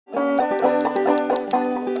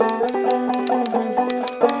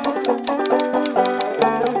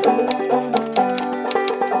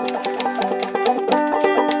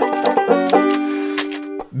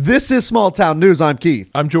This is Small Town News. I'm Keith.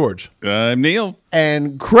 I'm George. I'm Neil.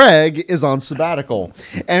 And Craig is on sabbatical.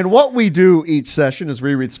 And what we do each session is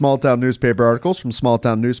we read small town newspaper articles from small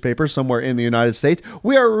town newspapers somewhere in the United States.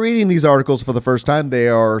 We are reading these articles for the first time. They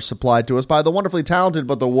are supplied to us by the wonderfully talented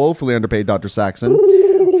but the woefully underpaid Dr. Saxon.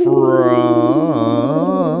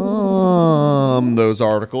 From those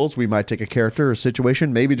articles, we might take a character or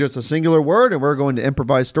situation, maybe just a singular word, and we're going to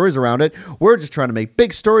improvise stories around it. We're just trying to make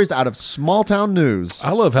big stories out of small town news. I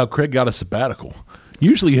love how Craig got a sabbatical.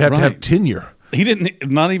 Usually you have to have tenure. He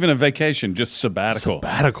didn't, not even a vacation, just sabbatical.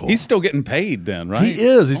 Sabbatical. He's still getting paid then, right? He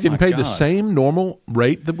is. He's getting paid the same normal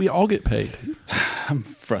rate that we all get paid. I'm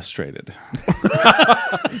frustrated.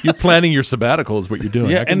 You're planning your sabbatical is what you're doing.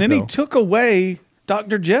 Yeah, and then he took away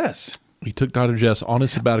Dr. Jess. He took Dr. Jess on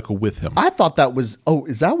his sabbatical with him. I thought that was,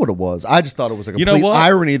 is that what it was? I just thought it was a complete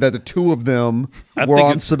irony that the two of them were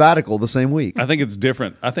on sabbatical the same week. I think it's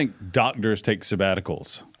different. I think doctors take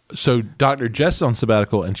sabbaticals. So Dr. Jess is on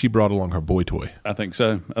sabbatical, and she brought along her boy toy. I think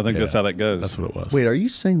so. I think that's how that goes. That's what it was. Wait, are you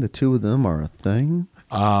saying the two of them are a thing?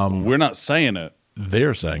 We're not saying it.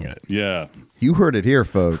 They're saying it. Yeah. You heard it here,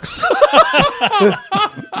 folks.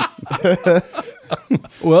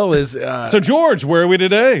 Well, so George, where are we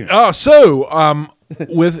today?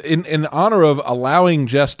 With in honor of allowing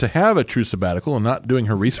Jess to have a true sabbatical and not doing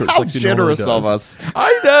her research, How like she generous normally of does. us!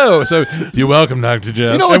 I know. So you're welcome, Dr.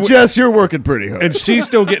 Jess. You know what, Jess? You're working pretty hard, and she's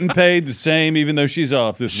still getting paid the same, even though she's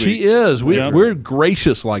off this week. She is. We're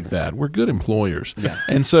gracious like that. We're good employers,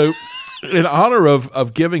 and so. In honor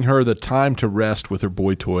of giving her the time to rest with her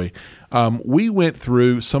boy toy, we went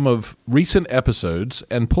through some of recent episodes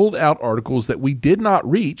and pulled out articles that we did not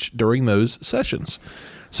reach during those sessions.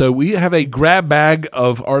 So we have a grab bag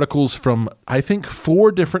of articles from, I think,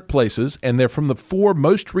 4 different places, and they're from the 4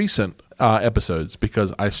 most recent episodes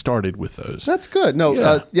because I started with those. That's good. No,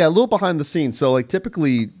 a little behind the scenes. So, like,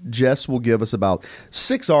 typically, Jess will give us about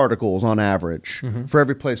 6 articles on average for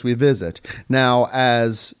every place we visit. Now,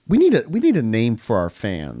 as we need a name for our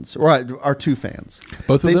fans, or our 2 fans.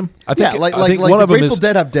 Both of them? I think one the Grateful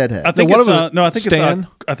Dead have Deadhead. I think Stan.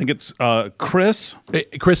 I think it's Chris.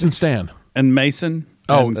 Chris and Stan. And Mason.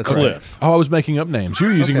 Oh, Cliff. Right. Oh, I was making up names. You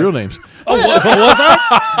were using real names. Oh, was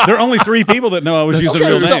I? There are only 3 people that know I was using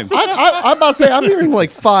real names. I'm about to say, I'm hearing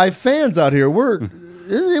like 5 fans out here. We're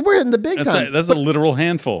hitting the big time. That's a literal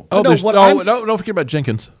handful. Oh, don't forget about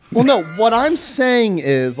Jenkins. Well, no, what I'm saying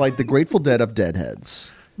is like the Grateful Dead of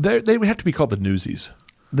Deadheads. They would have to be called the Newsies.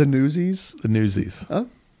 The Newsies? The Newsies. Oh,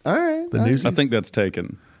 all right. The Newsies. I think that's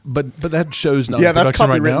taken. But that show's not that's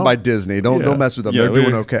copywritten right by Disney. Don't mess with them. They're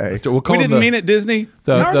doing okay. So we didn't mean it, Disney.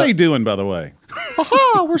 How are they doing, by the way?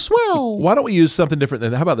 Aha, we're swell. Why don't we use something different than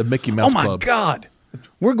that? How about the Mickey Mouse Club? Oh, my God.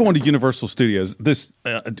 We're going to Universal Studios.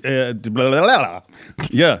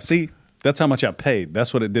 Yeah, see, that's how much I paid.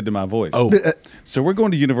 That's what it did to my voice. Oh. So we're going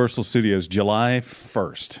to Universal Studios July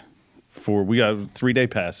 1st. We got 3-day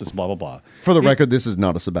passes, blah, blah, blah. For the record, this is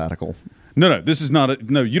not a sabbatical. No, this is not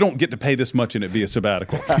no, you don't get to pay this much and it be a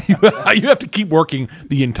sabbatical. You have to keep working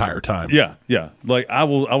the entire time. Yeah. Like I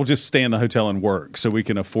will just stay in the hotel and work so we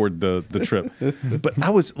can afford the trip. But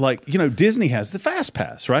I was like, Disney has the Fast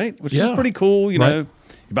Pass, right? Which is pretty cool, you know. You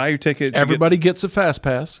buy your tickets. Everybody gets a Fast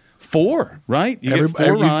Pass. 4, right? You get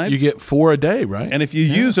 4 rides. You get 4 a day, right? And if you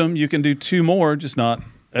use them, you can do 2 more, just not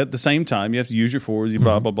at the same time. You have to use your 4,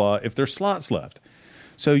 blah, blah, blah, if there's slots left.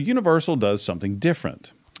 So Universal does something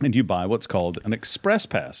different. And you buy what's called an express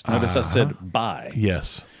pass. Notice I said buy.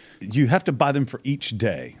 Yes. You have to buy them for each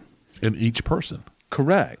day. And each person.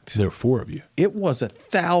 Correct. There are 4 of you. It was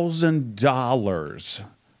 $1,000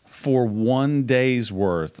 for 1 day's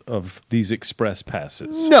worth of these express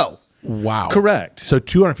passes. No. Wow. Correct. So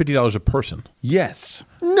 $250 a person. Yes.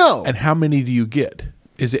 No. And how many do you get?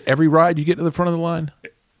 Is it every ride you get to the front of the line?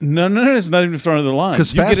 No, it's not even in front of the line.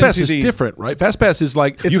 Because Fast Pass is different, right? Fast Pass is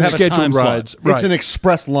like you have scheduled rides. Right. It's an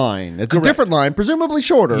express line. It's a different line, presumably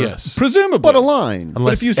shorter. Yes. Presumably. But a line.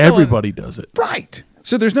 Unless everybody does it. Right.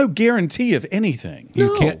 So there's no guarantee of anything.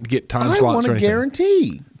 You can't get time slots or anything. I want a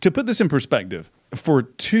guarantee. To put this in perspective, for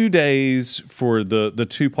 2 days for the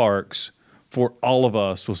 2 parks, for all of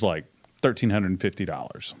us was like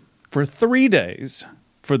 $1,350. For 3 days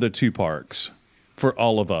for the 2 parks, for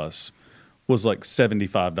all of us, was like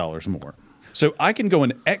 $75 more. So I can go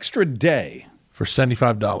an extra day for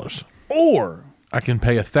 $75. Or I can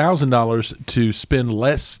pay $1,000 to spend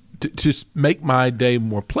less to make my day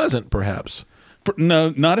more pleasant, perhaps.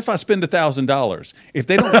 No, not if I spend $1,000. If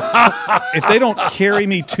they don't carry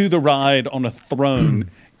me to the ride on a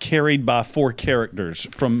throne carried by 4 characters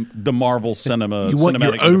from the Marvel cinematic you want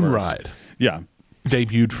your own universe. Ride. Yeah.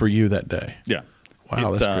 Debuted for you that day. Yeah.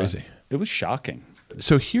 Wow, that's crazy. It was shocking.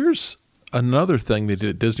 So here's another thing they did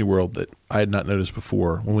at Disney World that I had not noticed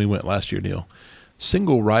before when we went last year, Neil.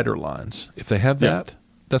 Single rider lines. If they have that,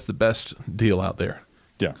 that's the best deal out there.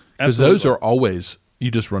 Yeah. Because those are always,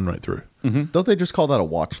 you just run right through. Mm-hmm. Don't they just call that a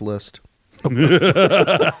watch list? Look,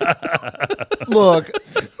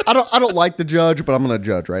 I don't like the judge, but I'm going to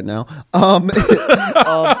judge right now.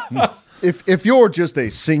 If you're just a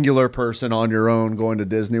singular person on your own going to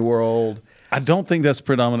Disney World, I don't think that's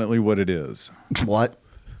predominantly what it is. What?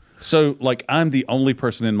 So, like, I'm the only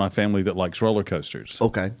person in my family that likes roller coasters.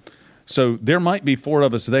 Okay. So there might be 4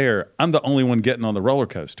 of us there. I'm the only one getting on the roller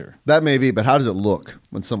coaster. That may be, but how does it look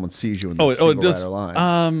when someone sees you in the single rider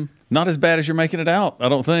line? Not as bad as you're making it out, I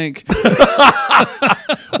don't think.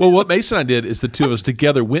 Well, what Mason and I did is the two of us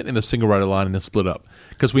together went in the single rider line and then split up.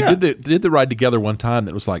 Because we did the ride together one time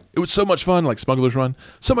that was like, it was so much fun, like Smuggler's Run.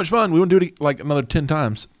 So much fun. We want to do it like another 10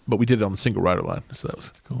 times, but we did it on the single rider line. So that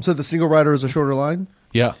was cool. So the single rider is a shorter line?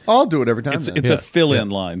 Yeah. I'll do it every time. It's a fill-in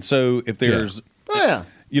line. So if there's...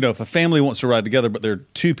 if a family wants to ride together, but there are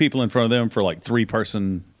 2 people in front of them for like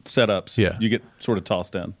 3-person setups, you get sort of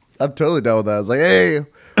tossed in. I'm totally down with that. I was like, hey,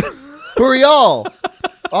 who are y'all?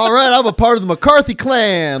 All right, I'm a part of the McCarthy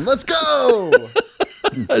clan. Let's go.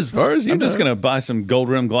 As far as you I'm know. just going to buy some gold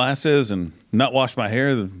rimmed glasses and not wash my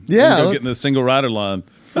hair. Go get in the single rider line.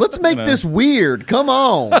 Let's make this weird. Come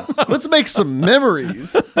on. Let's make some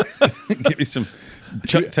memories. Get me some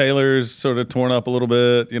Chuck Taylors sort of torn up a little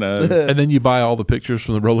bit, And then you buy all the pictures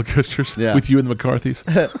from the roller coasters with you and the McCarthys.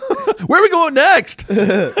 Where are we going next?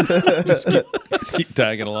 Just keep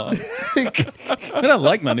tagging along. And I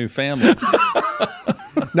like my new family.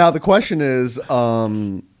 Now, the question is,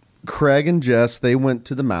 Craig and Jess, they went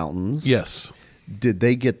to the mountains. Yes. Did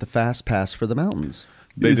they get the fast pass for the mountains?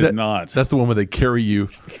 They did not. That's the one where they carry you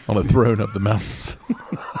on a throne up the mountains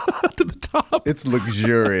to the top. It's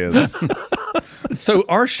luxurious. So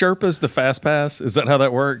are Sherpas the fast pass? Is that how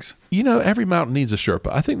that works? Every mountain needs a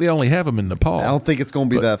Sherpa. I think they only have them in Nepal. I don't think it's going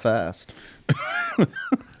to be that fast.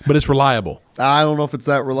 But it's reliable. I don't know if it's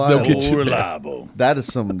that reliable. They'll get you reliable. That is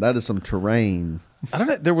some terrain. I don't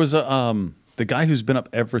know. There was the guy who's been up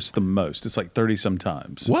Everest the most. It's like 30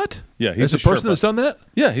 sometimes. What? Yeah, he's There's a a person Sherpa. that's done that?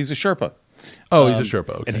 Yeah, he's a Sherpa. Oh, he's a Sherpa.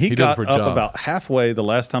 Okay. And he does got it for a up job. about halfway the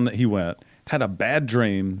last time that he went, had a bad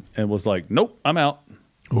dream, and was like, nope, I'm out.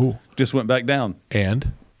 Ooh. Just went back down.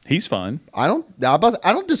 And? He's fine. I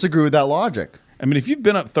don't disagree with that logic. I mean, if you've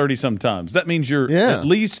been up 30 sometimes, that means you're at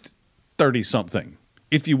least 30 something.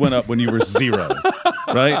 If you went up when you were 0,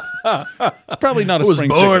 right? It's probably not a spring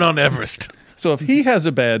born chicken. on Everest. So if he has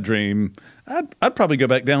a bad dream, I'd probably go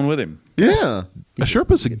back down with him. Yeah. A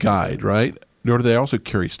Sherpa's a guide, right? Or do they also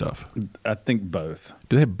carry stuff? I think both.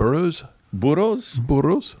 Do they have burros? Burros?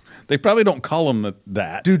 Burros? They probably don't call them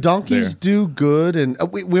that. Do donkeys there. do good? And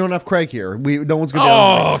we don't have Craig here. No one's going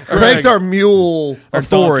to. Craig. Craig's our mule Our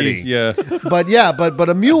authority. donkey, yeah. but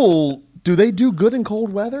a mule. Do they do good in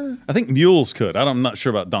cold weather? I think mules could. I'm not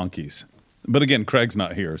sure about donkeys. But again, Craig's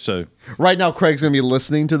not here, so Right now, Craig's going to be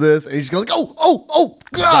listening to this, and he's going to go, oh,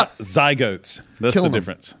 God. Zygotes. That's Killing the them.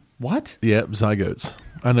 difference. What? Yeah, zygotes.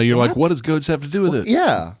 I know you're like, what does goats have to do with it?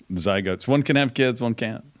 Yeah. Zygotes. One can have kids, one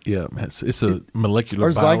can't. Yeah, it's a molecular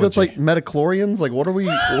Are biology. zygotes like metachlorians? Like, what are we?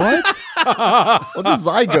 What? What's a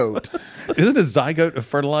zygote? Isn't a zygote a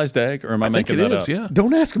fertilized egg, or am I, I think making it that is, up? yeah.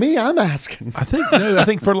 Don't ask me. I'm asking. I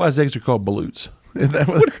think fertilized eggs are called balloons. Isn't that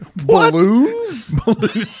what? Balloons?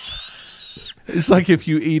 It's like if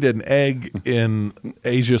you eat an egg in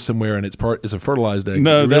Asia somewhere and it's a fertilized egg.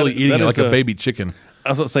 No, you're that- really eating that it is like a a- baby chicken. I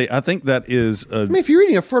was going to say, I think that is I mean, if you're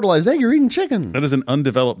eating a fertilized egg, you're eating chicken. an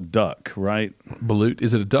undeveloped duck, right? Balut.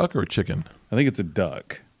 Is it a duck or a chicken? I think it's a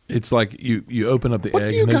duck. It's like you open up the What egg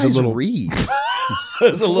do you and there's guys a little read?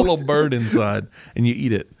 there's a little bird inside and you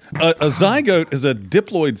eat it. A zygote is a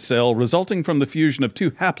diploid cell resulting from the fusion of 2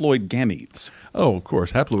 haploid gametes. Oh, of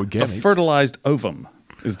course, haploid A gametes. fertilized ovum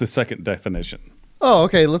is the second definition. Oh,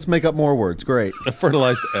 okay. Let's make up more words. Great. A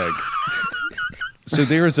fertilized egg. So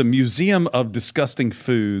there is a museum of disgusting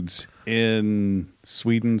foods in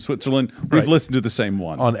Sweden, Switzerland. We've Right. listened to the same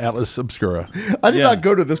one. on Atlas Obscura. I did Yeah. not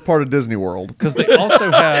go to this part of Disney World. Because they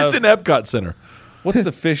also have, It's in Epcot Center. what's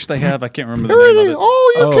the fish they have? I can't remember the name of it.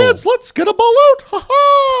 Oh, you Oh. kids, let's get a balut. Ha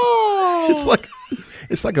ha.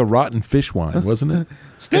 It's like a rotten fish wine, wasn't it?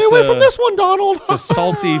 Stay It's away from this one, Donald. It's a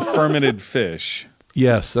salty fermented fish.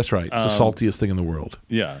 Yes, that's right. It's the saltiest thing in the world.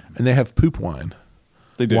 Yeah, And they have poop wine.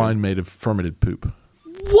 they do. Wine made of fermented poop.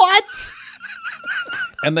 What?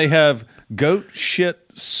 And they have goat shit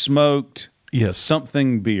smoked Yes.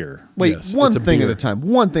 something beer. Wait, Yes, one it's a thing at beer. a time.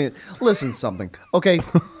 One thing. Listen, something. Okay,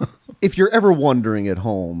 if you're ever wondering at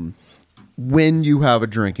home, when you have a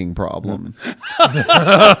drinking problem?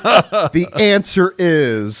 The answer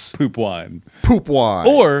is Poop wine. poop wine.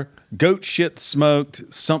 Or goat shit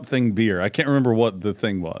smoked something beer. I can't remember what the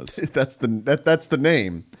thing was. That's the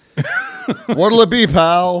name. What'll it be,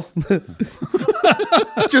 pal?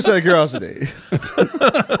 Just out of curiosity.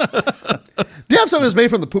 Do you have something that's made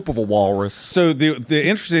from the poop of a walrus? So the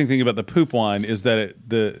interesting thing about the poop wine is that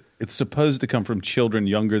it's supposed to come from children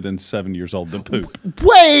younger than 7 years old to poop.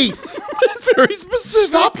 Wait! Very specific.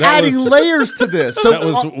 Stop adding layers to this. So That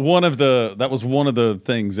was one of the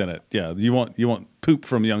things in it. Yeah, you want poop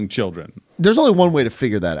from young children. there's only one way to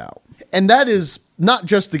figure that out. And that is not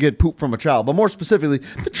just to get poop from a child, but more specifically,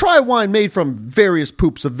 to try wine made from various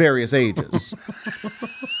poops of various ages.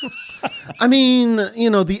 I mean,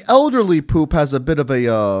 the elderly poop has a bit of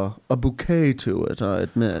a bouquet to it, I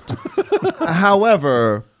admit.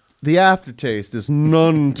 However, the aftertaste is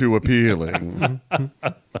none too appealing.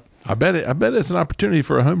 I bet it's an opportunity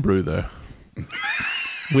for a homebrew, though.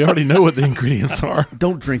 We already know what the ingredients are.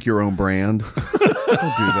 Don't drink your own brand.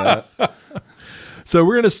 Don't do that. So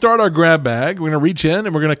we're going to start our grab bag. We're going to reach in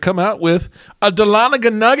and we're going to come out with a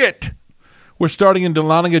Dahlonega nugget. We're starting in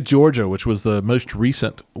Dahlonega, Georgia, which was the most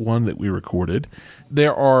recent one that we recorded.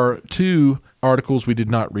 There are 2 articles we did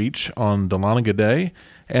not reach on Dahlonega Day.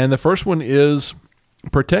 And the first one is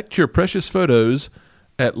Protect Your Precious Photos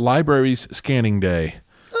at Libraries Scanning Day.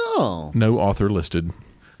 Oh. No author listed.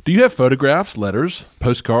 Do you have photographs, letters,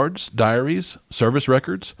 postcards, diaries, service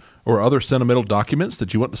records, or other sentimental documents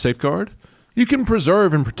that you want to safeguard? You can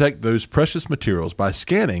preserve and protect those precious materials by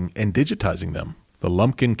scanning and digitizing them. The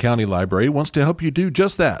Lumpkin County Library wants to help you do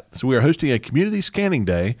just that, so we are hosting a community scanning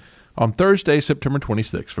day on Thursday, September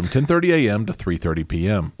 26th from 10:30 a.m. to 3:30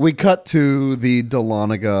 p.m. We cut to the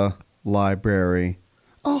Dahlonega Library.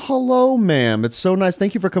 Oh, hello, ma'am. It's so nice.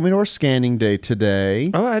 Thank you for coming to our scanning day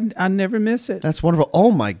today. Oh, I never miss it. That's wonderful.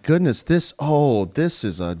 Oh, my goodness. This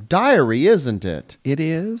is a diary, isn't it? It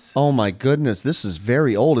is. Oh, my goodness. This is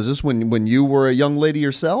very old. Is this when you were a young lady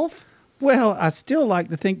yourself? Well, I still like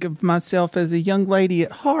to think of myself as a young lady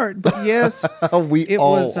at heart, but yes, We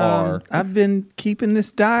all are. I've been keeping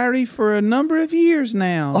this diary for a number of years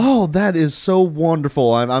now. Oh, that is so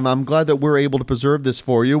wonderful. I'm glad that we're able to preserve this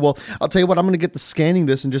for you. Well, I'll tell you what, I'm going to get to scanning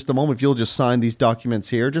this in just a moment. If you'll just sign these documents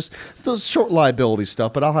here, just those short liability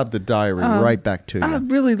stuff, but I'll have the diary right back to you.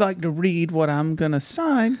 I'd really like to read what I'm going to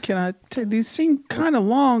sign. Can I these seem kind of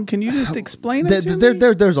long. Can you just explain it to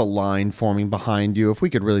me? There's a line forming behind you. If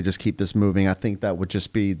we could really just keep this moving, I think that would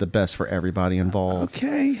just be the best for everybody involved.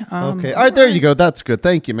 Okay. Okay. All right, there you go. That's good.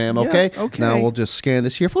 Thank you, ma'am. Yeah, Okay. okay. Now we'll just scan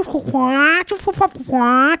this here.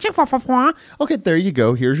 Okay, there you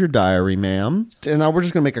go. Here's your diary, ma'am. And now we're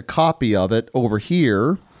just going to make a copy of it over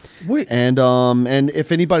here. Wait. And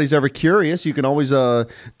if anybody's ever curious, you can always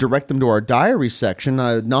direct them to our diary section,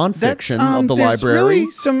 nonfiction of the there's library.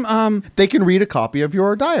 Really some They can read a copy of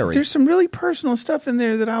your diary. there's some really personal stuff in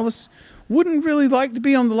there that I wouldn't really like to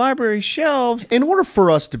be on the library shelves. In order for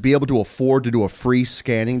us to be able to afford to do a free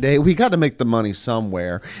scanning day, we got to make the money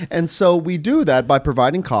somewhere. And so we do that by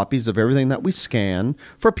providing copies of everything that we scan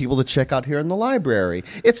for people to check out here in the library.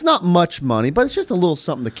 It's not much money, but it's just a little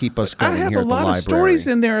something to keep us going I have here a at the lot library. of stories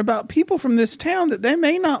in there about people from this town that they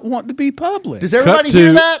may not want to be public. Does everybody Cut to-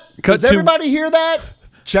 hear that? cut Does to- everybody hear that?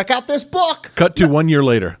 Check out this book. Cut to 1 year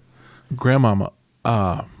later. Grandmama,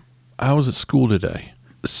 I was at school today.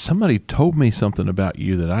 Somebody told me something about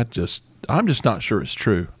you that I'm just not sure it's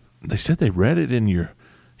true. They said they read it in your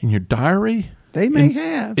diary. They may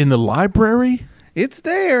have. In the library. It's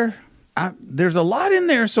there. There's a lot in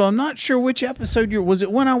there, so I'm not sure which episode was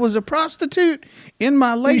it when I was a prostitute in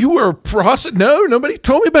my late... You were a prostitute? No, nobody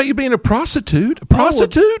told me about you being a prostitute. A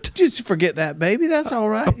prostitute? Just forget that, baby. That's all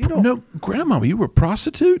right. You don't... No, Grandmama, you were a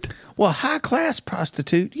prostitute? Well, high-class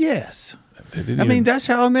prostitute, yes. They didn't I mean, even- that's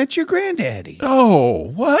how I met your granddaddy. Oh,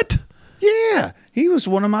 what? Yeah, he was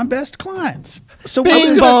one of my best clients. So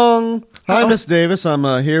Bing bong. Hi, Miss Davis. I'm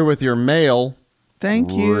here with your mail.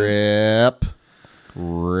 Thank you. Rip.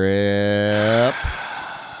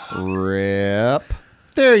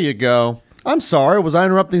 There you go. I'm sorry. Was I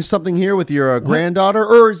interrupting something here with your granddaughter?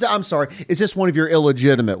 Or is this one of your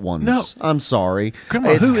illegitimate ones? No. I'm sorry. Grandma,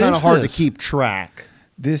 it's who kind of is hard this? to keep track.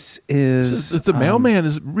 This is... The mailman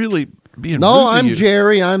is really being rude No, to I'm you.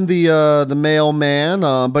 Jerry. I'm the mailman.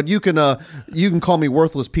 But you can call me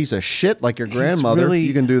worthless piece of shit like your grandmother.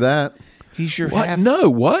 You can do that. He's your What? half... No,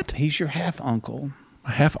 what? He's your half-uncle.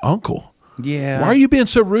 My half uncle. Yeah. Why are you being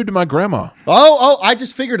so rude to my grandma? I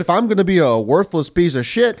just figured if I'm going to be a worthless piece of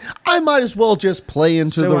shit, I might as well just play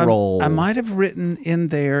into the role. I might have written in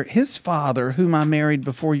there, his father, whom I married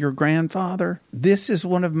before your grandfather, this is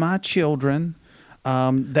one of my children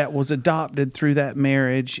that was adopted through that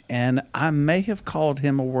marriage, and I may have called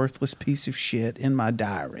him a worthless piece of shit in my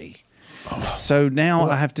diary. So now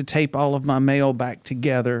I have to tape all of my mail back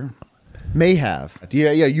together. May have.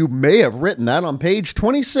 Yeah, you may have written that on page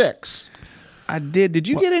 26. I did. Did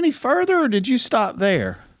you get any further, or did you stop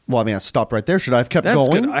there? Well, I mean, I stopped right there. Should I have kept That's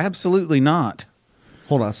going? good. Absolutely not.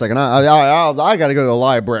 Hold on a second. I got to go to the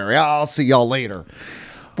library. I'll see y'all later.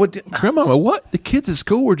 Grandmama, what? The kids at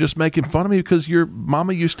school were just making fun of me because your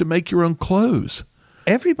mama used to make your own clothes.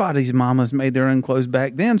 Everybody's mamas made their own clothes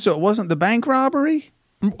back then, so it wasn't the bank robbery?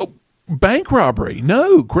 Bank robbery?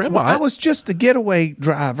 No, Grandma. Well, I was just the getaway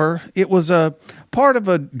driver. It was a part of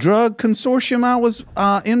a drug consortium I was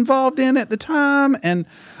involved in at the time, and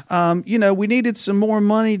we needed some more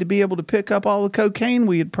money to be able to pick up all the cocaine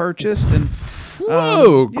we had purchased. And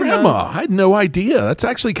whoa, Grandma! I had no idea. That's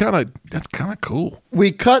actually kind of cool.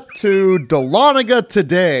 We cut to Dahlonega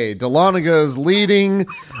today. Dahlonaga's leading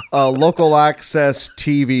local access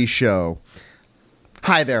TV show.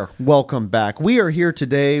 Hi there. Welcome back. We are here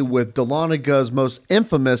today with Dahlonaga's most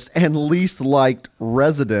infamous and least liked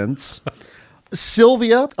residents.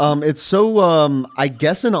 Sylvia, it's so, I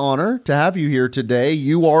guess, an honor to have you here today.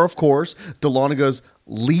 You are, of course, Dahlonaga's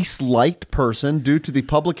least liked person due to the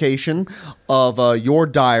publication of your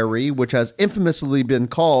diary, which has infamously been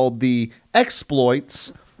called The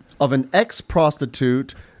Exploits of an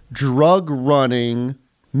Ex-Prostitute Drug-Running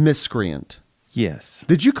Miscreant. yes.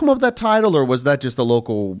 Did you come up with that title, or was that just a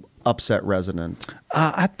local upset resident?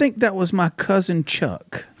 I think that was my cousin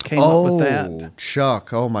Chuck came up with that.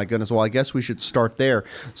 Chuck. Oh, my goodness. Well, I guess we should start there.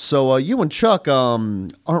 So you and Chuck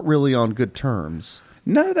aren't really on good terms.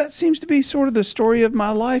 No, that seems to be sort of the story of my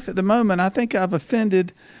life at the moment. I think I've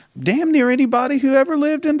offended damn near anybody who ever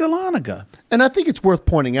lived in Dahlonega. And I think it's worth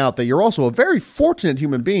pointing out that you're also a very fortunate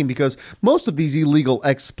human being, because most of these illegal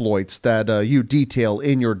exploits that you detail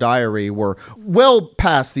in your diary were well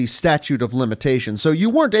past the statute of limitations. So you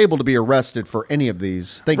weren't able to be arrested for any of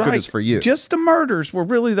these. Thank goodness for you. Just the murders were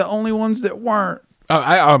really the only ones that weren't.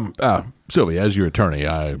 Sylvia, as your attorney,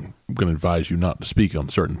 I'm going to advise you not to speak on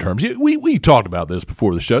certain terms. We talked about this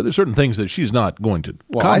before the show. There's certain things that she's not going to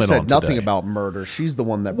comment on I said nothing today. about murder. She's the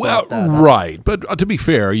one that brought that up. Right. But to be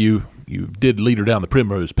fair, you did lead her down the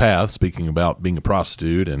primrose path, speaking about being a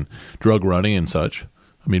prostitute and drug running and such.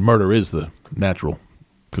 I mean, murder is the natural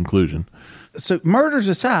conclusion. So murders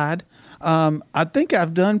aside, I think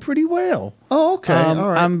I've done pretty well. Oh, okay. All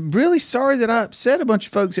right. I'm really sorry that I upset a bunch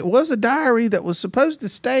of folks. It was a diary that was supposed to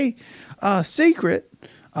stay secret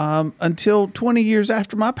until 20 years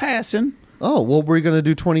after my passing. Oh, what were you going to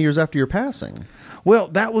do 20 years after your passing? Well,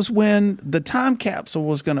 that was when the time capsule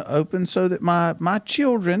was going to open so that my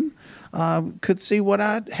children could see what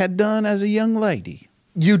I had done as a young lady.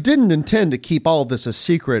 You didn't intend to keep all of this a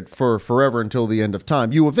secret for forever until the end of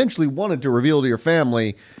time. You eventually wanted to reveal to your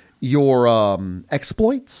family your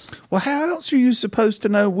exploits. Well, how else are you supposed to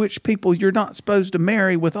know which people you're not supposed to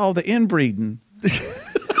marry with all the inbreeding?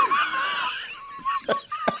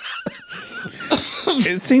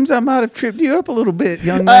 It seems I might have tripped you up a little bit,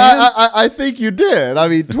 young man. I think you did. I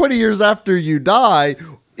mean, 20 years after you die,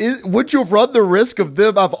 would you have run the risk of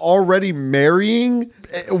them already marrying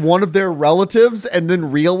one of their relatives and then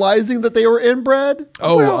realizing that they were inbred?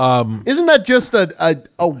 Isn't that just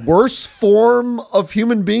a worse form of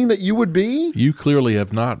human being that you would be? You clearly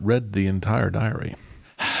have not read the entire diary.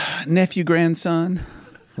 Nephew, grandson.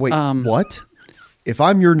 Wait, what? If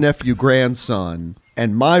I'm your nephew, grandson,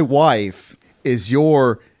 and my wife is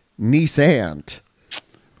your niece aunt,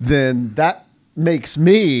 then that makes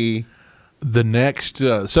me the next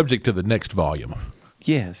subject to the next volume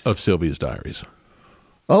Yes. of Sylvia's diaries.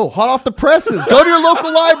 Oh, hot off the presses. Go to your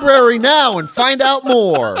local library now and find out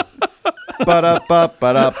more.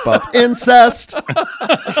 Ba-da-ba-ba-da-ba. Incest.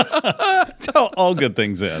 That's how all good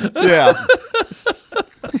things end. Yeah.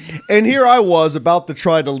 And here I was about to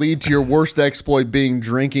try to lead to your worst exploit being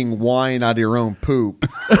drinking wine out of your own poop.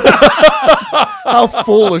 How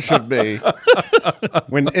foolish of me.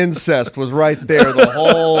 When incest was right there the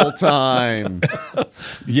whole time.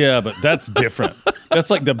 Yeah, but that's different. That's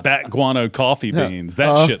like the bat guano coffee beans.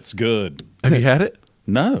 That shit's good. Have you had it?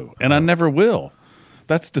 No, and I never will.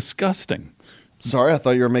 That's disgusting. Sorry, I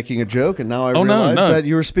thought you were making a joke, and now I Oh, no, realized no. that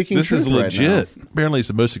you were speaking This truth is right legit. now. Apparently, it's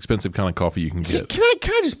the most expensive kind of coffee you can get. Can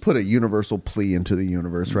I just put a universal plea into the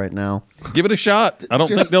universe right now? Give it a shot. I don't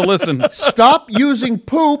think they'll listen. Stop using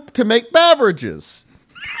poop to make beverages.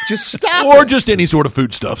 Just stop Or it. just any sort of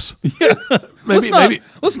foodstuffs. Yeah.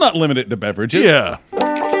 Let's not limit it to beverages. Yeah.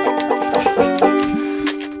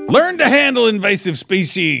 Learn to handle invasive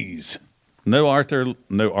species. No author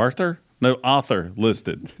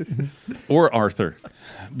listed. Or Arthur.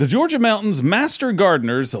 The Georgia Mountains Master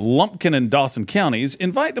Gardeners, Lumpkin and Dawson counties,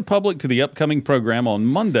 invite the public to the upcoming program on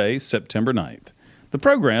Monday, September 9th. The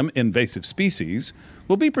program, Invasive Species,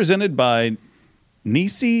 will be presented by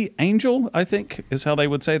Nisi Angel, I think is how they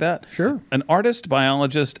would say that. Sure. An artist,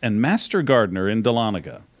 biologist, and master gardener in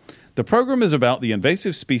Dahlonega. The program is about the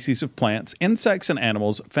invasive species of plants, insects, and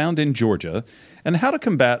animals found in Georgia and how to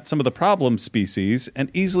combat some of the problem species and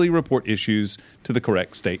easily report issues to the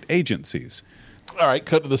correct state agencies. All right,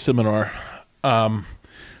 cut to the seminar.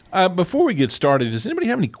 Before we get started, does anybody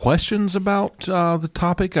have any questions about the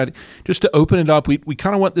topic? Just to open it up, we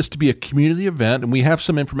kind of want this to be a community event, and we have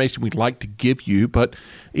some information we'd like to give you, but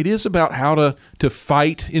it is about how to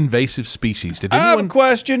fight invasive species. Did I have anyone? a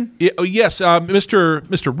question. Yes,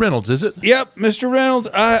 Mr. Reynolds, is it? Yep, Mr. Reynolds.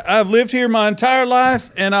 I've lived here my entire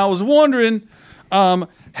life, and I was wondering,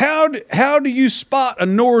 how do you spot a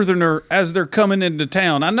northerner as they're coming into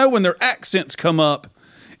town? I know when their accents come up,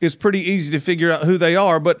 it's pretty easy to figure out who they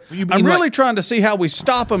are, but You mean I'm really like- trying to see how we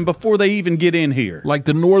stop them before they even get in here. Like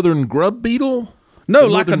the northern grub beetle? No, The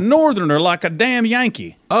like a northerner, like a damn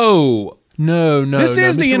Yankee. Oh, no. This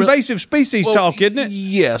is the Mr. Ren- invasive species Well, talk, isn't it?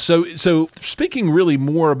 Yeah, so speaking really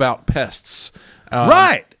more about pests.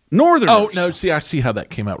 Right. Northerners. Oh no! See, I see how that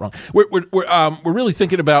came out wrong. We're really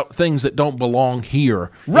thinking about things that don't belong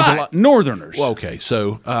here. There's a Right. lot- Northerners. Well, okay,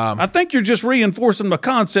 so I think you're just reinforcing the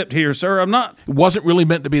concept here, sir. I'm not. it wasn't really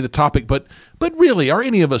meant to be the topic, but really, are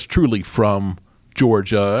any of us truly from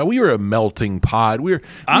Georgia? We are a melting pot.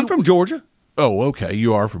 I'm from Georgia. Oh, okay,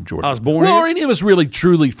 you are from Georgia. I was born well, here. Are any of us really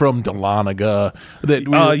truly from Dahlonega?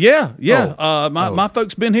 Yeah. Oh. My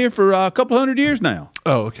folks been here for a couple hundred years now.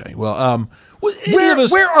 Oh, okay. Well, any of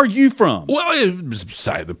us- Where are you from? Well,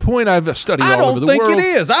 beside the point, I've studied I all over don't the think world. it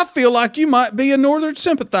is. I feel like you might be a northern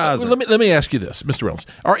sympathizer. Let me ask you this, Mr. Reynolds.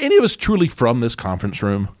 Are any of us truly from this conference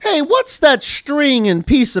room? Hey, what's that string and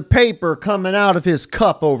piece of paper coming out of his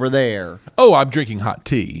cup over there? Oh, I'm drinking hot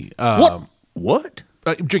tea. What?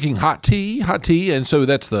 I'm drinking hot tea, and so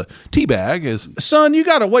that's the tea bag. Son, you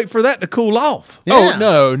got to wait for that to cool off. Yeah.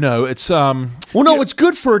 Oh no, it's Well, no, it's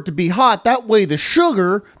good for it to be hot. That way the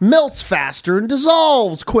sugar melts faster and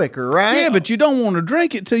dissolves quicker, right? Yeah, but you don't want to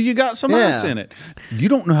drink it till you got some Yeah. ice in it. You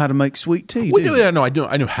don't know how to make sweet tea, we do do. you? Yeah, no, I do.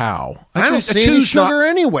 I know how. I don't see any choose sugar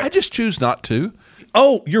anywhere. I just choose not to.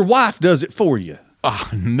 Oh, your wife does it for you. Oh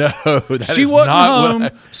no, that She is wasn't not home,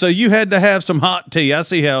 what so you had to have some hot tea. I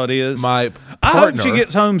see how it is. my I hope partner. she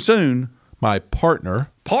gets home soon. My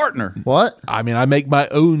partner. Partner. What? I mean, I make my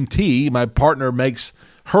own tea. My partner makes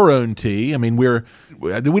her own tea. I mean,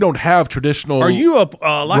 we don't have traditional. Are you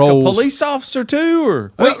like roles. a police officer too,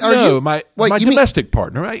 or Wait, are no, you- my wait, you mean- domestic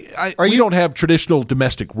partner. We you- don't have traditional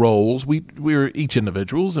domestic roles. We're each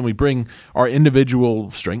individuals, and we bring our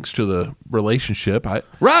individual strengths to the relationship.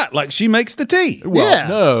 right? Like she makes the tea. Yeah.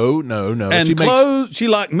 No. And She makes- clothes, she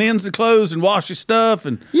like mends the clothes and washes stuff,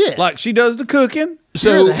 and Yeah. like she does the cooking.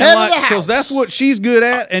 You're the head of the because house. that's what she's good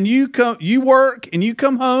at. And you work, and you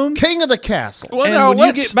come home, King of the castle. Well, and now when you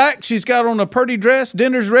let's- get back, she's got on a pretty dress,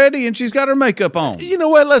 dinner's ready, and she's got her makeup on. You know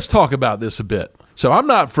what? Let's talk about this a bit. So I'm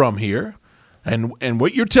not from here, and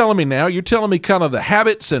what you're telling me now, you're telling me kind of the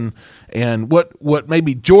habits and what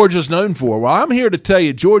maybe Georgia's known for. Well, I'm here to tell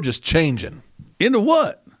you, Georgia's changing. Into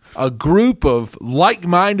what? A group of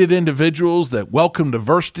like-minded individuals that welcome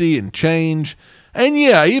diversity and change, and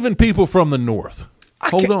yeah, even people from the north.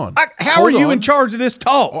 Hold on. How are you in charge of this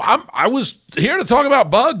talk? Oh, I was here to talk about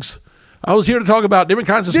bugs. I was here to talk about different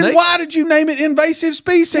kinds of Then snakes. why did you name it invasive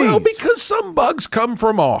species? Well, because some bugs come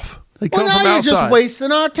from off. They come Well, from now you're outside. just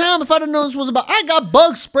wasting our time. If I'd have known this was about, I got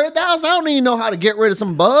bugs spread the house. I don't even know how to get rid of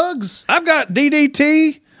some bugs. I've got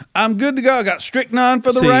DDT. I'm good to go. I got strychnine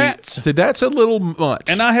for the rats. See, that's a little much.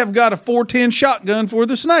 And I have got a 410 shotgun for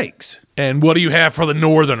the snakes. And what do you have for the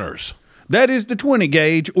northerners? That is the 20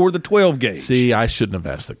 gauge or the 12 gauge. See, I shouldn't have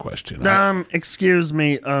asked the question. Excuse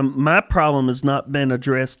me. My problem has not been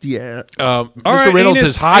addressed yet. All Mr. right, Reynolds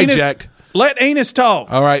Enos, has hijacked. Let Enos talk.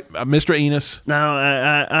 All right, Mr. Enos. Now,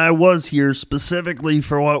 I was here specifically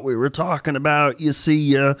for what we were talking about. You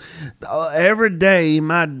see, every day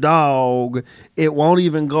my dog, it won't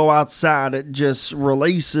even go outside. It just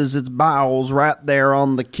releases its bowels right there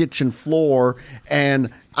on the kitchen floor. And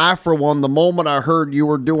I, for one, the moment I heard you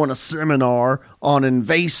were doing a seminar on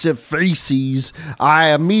invasive feces,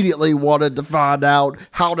 I immediately wanted to find out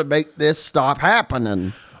how to make this stop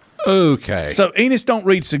happening. Okay. So Enos don't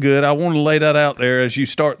read so good. I want to lay that out there as you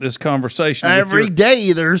start this conversation. Every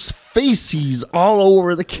day there's feces all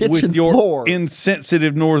over the kitchen with your floor.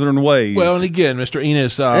 insensitive northern ways. well, and again, Mr.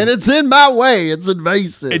 Enos, And it's in my way. It's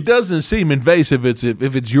invasive. it doesn't seem invasive if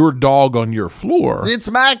it's your dog on your floor. It's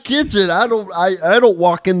my kitchen. I don't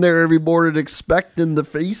walk in there every morning expecting the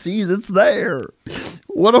feces. It's there.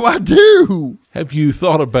 What do I do? Have you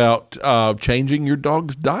thought about changing your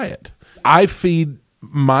dog's diet? I feed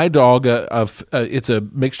my dog it's a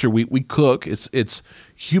mixture. We cook. It's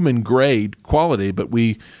human grade quality, but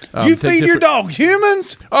we you take feed your dog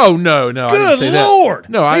humans? Oh no, I didn't Good say that. Lord!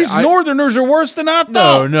 No, These Northerners are worse than I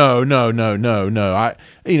thought. No.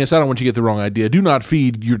 Enos, I don't want you to get the wrong idea. Do not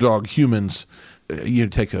feed your dog humans.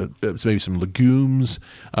 Take maybe some legumes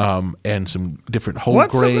and some different whole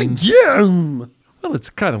What's grains. a legume? Well, it's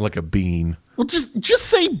kind of like a bean. Well, just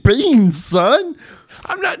say beans, son.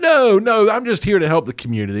 I'm not. No. I'm just here to help the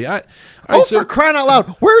community. For crying out loud!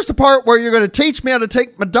 Where's the part where you're going to teach me how to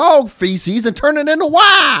take my dog feces and turn it into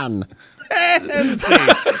wine?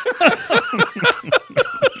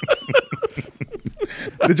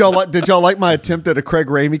 Did y'all like my attempt at a Craig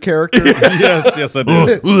Ramey character? yes, I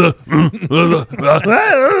did.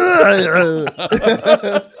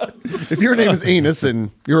 If your name is Enos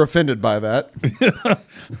and you're offended by that,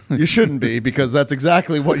 you shouldn't be, because that's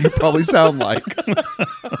exactly what you probably sound like.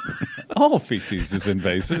 All feces is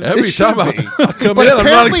invasive. Every It should time I be. come But in, I'm not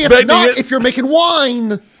apparently it's expecting not it. if you're making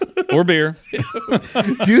wine. Or beer.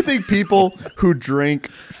 Do you think people who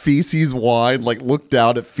drink feces wine look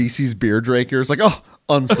down at feces beer drinkers like, oh,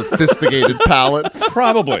 unsophisticated palates?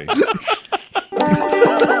 Probably.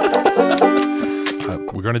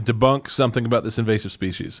 We're going to debunk something about this invasive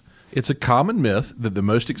species. It's a common myth that the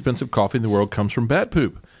most expensive coffee in the world comes from bat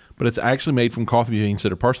poop, but it's actually made from coffee beans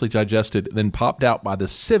that are partially digested, then popped out by the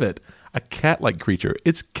civet, a cat-like creature.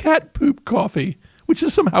 It's cat poop coffee, which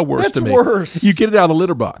is somehow worse That's to me. worse. You get it out of the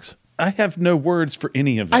litter box. I have no words for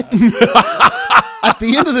any of that. At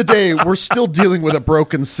the end of the day, we're still dealing with a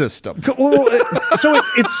broken system. So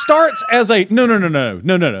it starts as a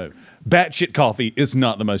no. Batshit coffee is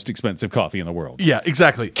not the most expensive coffee in the world. Yeah,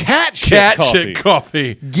 exactly. Cat shit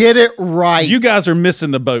coffee. Get it right. You guys are missing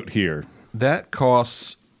the boat here. That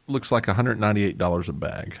looks like $198 a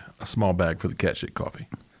bag, a small bag for the cat shit coffee.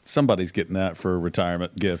 Somebody's getting that for a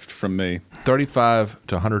retirement gift from me. $35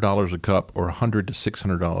 to $100 a cup, or $100 to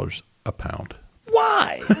 $600 a pound.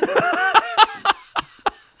 Why?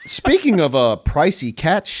 Speaking of pricey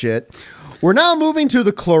cat shit, we're now moving to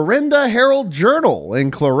the Clarinda Herald Journal in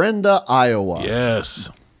Clarinda, Iowa. Yes.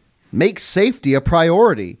 Make Safety a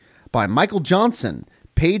Priority by Michael Johnson,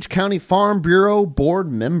 Page County Farm Bureau Board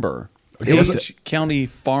member. Page County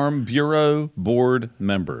Farm Bureau Board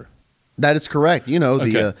member. That is correct. You know,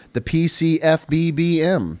 the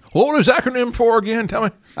PCFBBM. What was acronym for again? Tell me.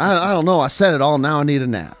 I don't know. I said it all. Now I need a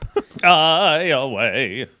nap.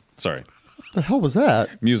 Away. Sorry. The hell was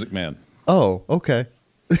that? Music Man. Oh, okay.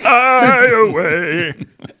 Away.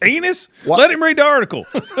 Enos, let him read the article.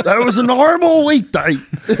 That was a normal weekday.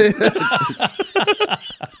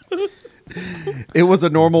 It was a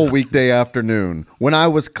normal weekday afternoon when I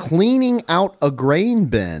was cleaning out a grain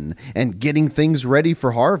bin and getting things ready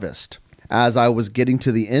for harvest. As I was getting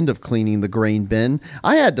to the end of cleaning the grain bin,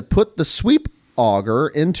 I had to put the sweep auger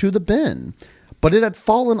into the bin, but it had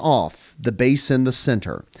fallen off the base in the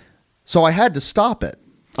center. So I had to stop it.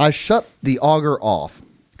 I shut the auger off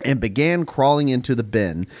and began crawling into the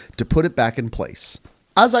bin to put it back in place.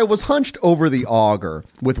 As I was hunched over the auger,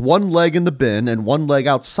 with one leg in the bin and one leg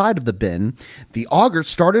outside of the bin, the auger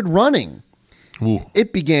started running. Ooh.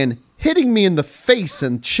 It began hitting me in the face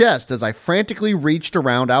and chest as I frantically reached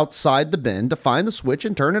around outside the bin to find the switch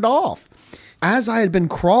and turn it off. As I had been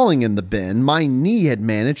crawling in the bin, my knee had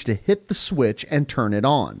managed to hit the switch and turn it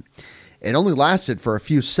on. It only lasted for a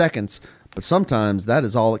few seconds, but sometimes that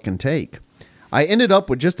is all it can take. I ended up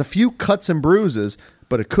with just a few cuts and bruises,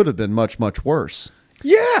 but it could have been much, much worse.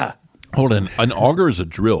 Yeah. Hold on. An auger is a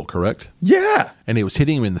drill, correct? Yeah. And it was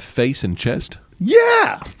hitting him in the face and chest?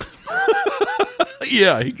 Yeah.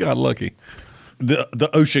 Yeah, he got lucky. The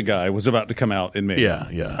OSHA guy was about to come out in me.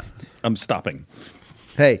 Yeah. I'm stopping.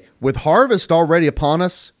 Hey, with harvest already upon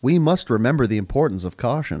us, we must remember the importance of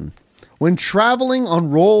caution. When traveling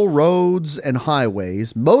on rural roads and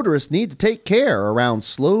highways, motorists need to take care around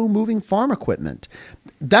slow-moving farm equipment.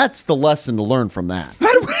 That's the lesson to learn from that.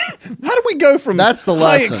 How do we go from That's the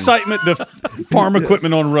high lesson. excitement to farm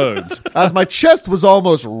equipment on roads? As my chest was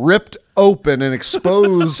almost ripped open and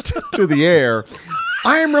exposed to the air,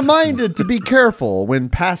 I am reminded to be careful when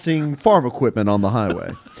passing farm equipment on the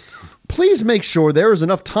highway. Please make sure there is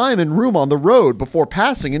enough time and room on the road before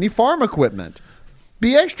passing any farm equipment.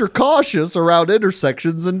 Be extra cautious around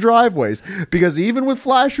intersections and driveways, because even with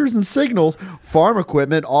flashers and signals, farm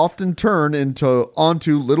equipment often turn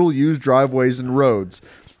onto little used driveways and roads.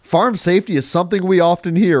 Farm safety is something we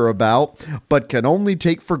often hear about, but can only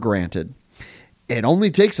take for granted. It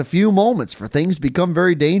only takes a few moments for things to become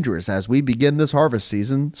very dangerous as we begin this harvest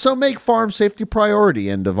season, so make farm safety priority.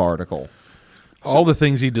 End of article. All the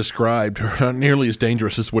things he described are not nearly as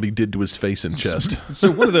dangerous as what he did to his face and chest.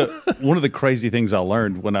 So one of the crazy things I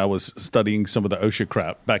learned when I was studying some of the OSHA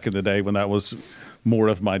crap back in the day when that was more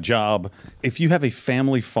of my job, if you have a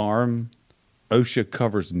family farm, OSHA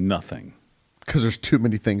covers nothing. Because there's too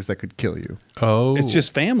many things that could kill you. Oh. It's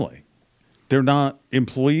just family. They're not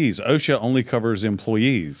employees. OSHA only covers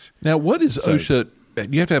employees. Now, what is OSHA?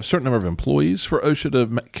 You have to have a certain number of employees for OSHA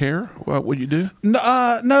to care about what you do?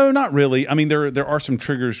 No, not really. I mean, there are some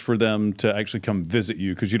triggers for them to actually come visit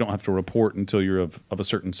you because you don't have to report until you're of a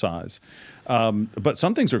certain size. But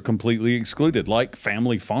some things are completely excluded, like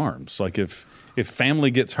family farms. Like if family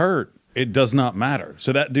gets hurt, it does not matter.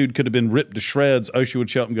 So that dude could have been ripped to shreds. OSHA would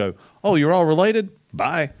show up and go, "Oh, you're all related?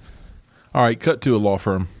 Bye." All right, cut to a law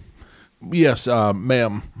firm. Yes,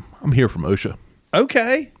 ma'am, I'm here from OSHA.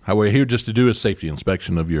 Okay. We're here just to do a safety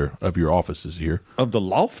inspection of your offices here. Of the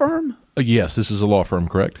law firm? Yes, this is a law firm,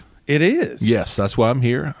 correct? It is. Yes, that's why I'm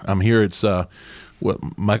here. I'm here. It's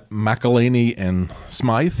McElhaney and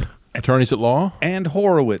Smythe, attorneys at law. And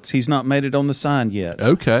Horowitz. He's not made it on the sign yet.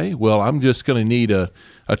 Okay. Well, I'm just going to need a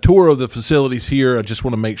tour of the facilities here. I just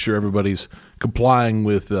want to make sure everybody's complying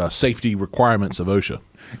with safety requirements of OSHA.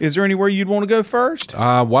 Is there anywhere you'd want to go first?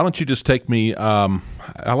 Why don't you just take me?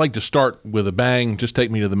 I like to start with a bang. Just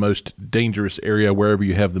take me to the most dangerous area, wherever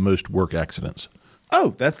you have the most work accidents.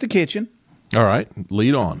 Oh, that's the kitchen. All right,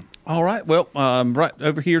 lead on. All right. Well, right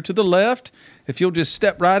over here to the left. If you'll just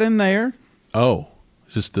step right in there. Oh,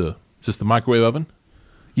 is this the microwave oven?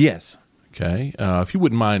 Yes. Okay. If you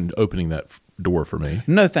wouldn't mind opening that door for me.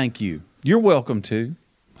 No, thank you. You're welcome to.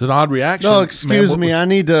 It's an odd reaction. No, excuse me. I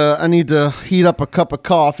need to heat up a cup of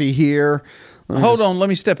coffee here. Hold on. Let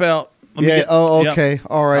me step out. Okay. Yep.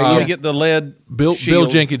 All right. Let Yeah. me get the lead Bill shield.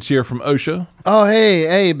 Jenkins here from OSHA. Oh,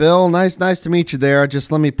 hey, Bill. Nice to meet you there.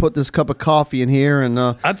 Just let me put this cup of coffee in here, and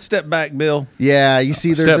I'd step back, Bill. yeah, you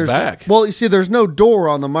see, there's back. Well, you see, there's no door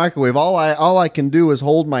on the microwave. All I can do is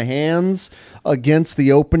hold my hands against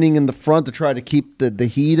the opening in the front to try to keep the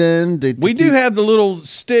heat in. We do have the little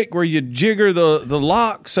stick where you jigger the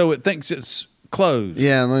lock so it thinks it's closed.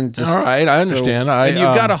 Yeah, and then just All right, I understand. And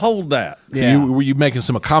you've got to hold that. Yeah. Were you making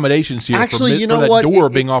some accommodations here Actually, for, you for know that what? door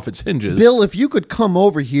being off its hinges? Bill, if you could come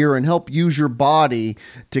over here and help use your body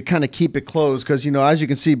to kind of keep it closed, because, you know, as you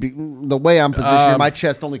can see, the way I'm positioned here, my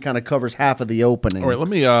chest only kind of covers half of the opening. All right, let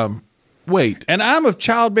me wait. And I'm of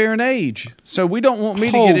childbearing age, so we don't want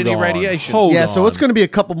me to Hold get any on. radiation. Hold Yeah, so on. it's going to be a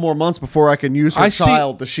couple more months before I can use her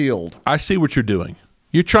child to shield. I see what you're doing.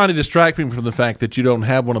 You're trying to distract me from the fact that you don't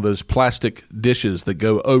have one of those plastic dishes that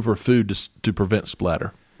go over food to prevent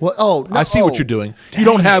splatter. Well, no, I see what you're doing. You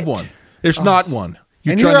don't have one. There's not one.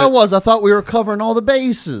 You're And trying here I to- was. I thought we were covering all the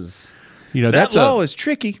bases. You know, That that's law is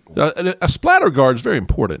tricky. a splatter guard is very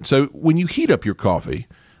important. So when you heat up your coffee,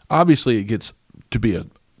 obviously it gets to be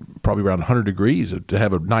probably around 100 degrees to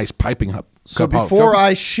have a nice piping cup. So of hot before coffee.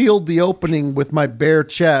 I shield the opening with my bare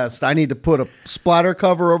chest, I need to put a splatter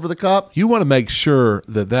cover over the cup. You want to make sure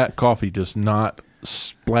that coffee does not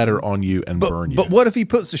splatter on you and burn you. But what if he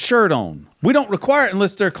puts a shirt on? We don't require it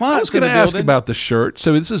unless they're I clients. was going to in the ask building. about the shirt.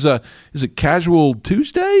 So this is it casual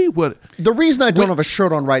Tuesday? What? The reason I don't have a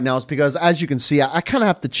shirt on right now is because, as you can see, I kind of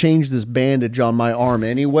have to change this bandage on my arm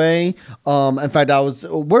anyway. In fact,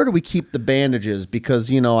 where do we keep the bandages? Because,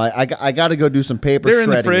 you know, I got to go do some paper They're in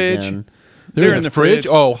the shredding fridge. again. They're in the fridge?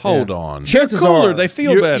 Oh, hold on. Chances Cooler, are they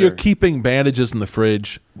feel You're, better. you're keeping bandages in the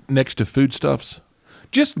fridge next to foodstuffs?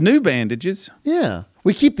 Just new bandages. Yeah,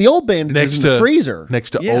 we keep the old bandages in the freezer. Next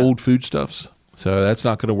to Yeah. old foodstuffs. So that's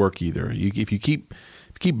not going to work either. If you keep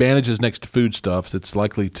bandages next to foodstuffs, it's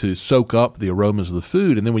likely to soak up the aromas of the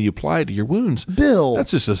food, and then when you apply it to your wounds, Bill,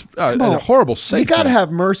 that's just come a on. horrible You safety. got to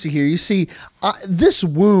have mercy here. You see, this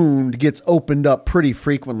wound gets opened up pretty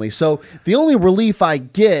frequently. So the only relief I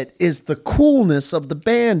get is the coolness of the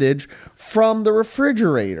bandage from the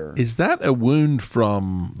refrigerator. Is that a wound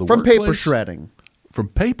from the From paper workplace? shredding. From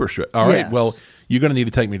paper shred. All right. Yes. Well, you're going to need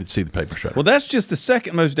to take me to see the paper shredder. Well, that's just the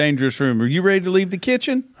second most dangerous room. Are you ready to leave the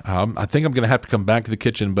kitchen? I think I'm going to have to come back to the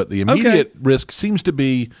kitchen, but the immediate risk seems to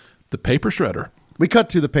be the paper shredder. We cut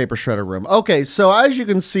to the paper shredder room. Okay, so as you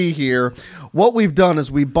can see here, what we've done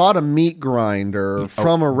is we bought a meat grinder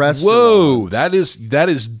from a restaurant. Whoa, that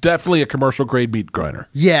is definitely a commercial grade meat grinder.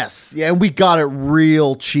 Yes, yeah, and we got it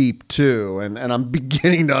real cheap too, and I'm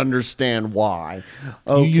beginning to understand why.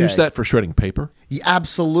 Okay. You use that for shredding paper? Yeah,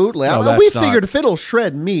 absolutely. No, We that's figured not- if it'll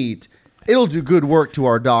shred meat, it'll do good work to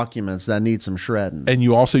our documents that need some shredding. And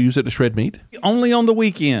you also use it to shred meat? Only on the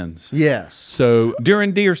weekends Yes. So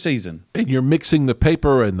during deer season. and you're mixing the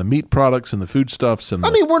paper and the meat products and the foodstuffs and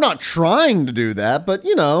I mean, we're not trying to do that, but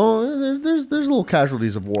you know, there's little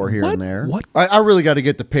casualties of war here What? and there. What? I really got to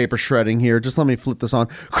get the paper shredding here. Just let me flip this on.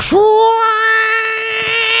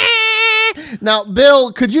 Now,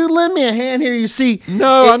 Bill, could you lend me a hand here? You see,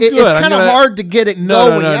 No, I'm good. it's I'm kind of gonna- hard to get it No,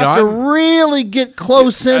 going. no, You no, have to I'm- really get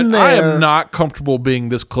close in there. I am not comfortable being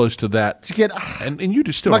this close to that. To get, And you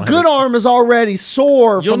just still my don't good have arm is already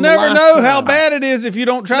sore. You'll from the never last know time. how bad it is if you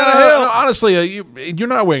don't try No, to no, help. no, honestly, you're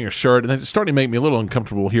not wearing a shirt, and it's starting to make me a little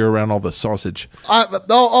uncomfortable here around all the sausage.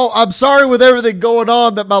 I'm sorry with everything going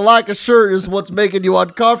on that my lack of shirt is what's making you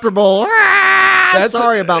uncomfortable.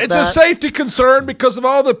 Sorry about that. It's a safety concern because of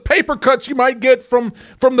all the paper cuts you might get from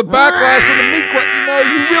the backlash of the meat.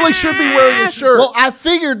 You really should be wearing a shirt. Well, I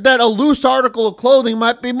figured that a loose article of clothing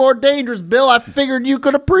might be more dangerous, Bill. I figured you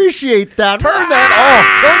could appreciate that. Turn that off.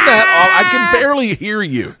 Turn that off. I can barely hear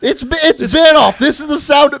you. It's been off. This is the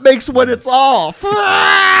sound it makes when it's off.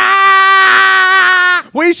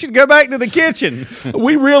 We should go back to the kitchen.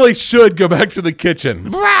 We really should go back to the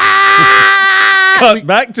kitchen. Cut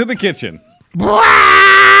back to the kitchen.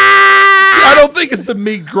 I don't think it's the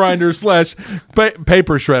meat grinder /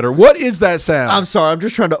 paper shredder. What is that sound? I'm sorry. I'm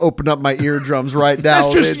just trying to open up my eardrums right now.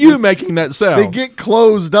 That's just It you making that sound. They get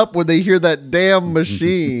closed up when they hear that damn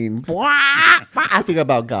machine. I think I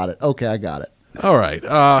about got it. Okay, I got it. All right.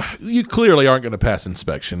 You clearly aren't going to pass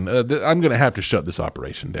inspection. I'm going to have to shut this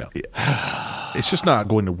operation down. It's just not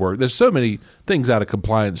going to work. There's so many things out of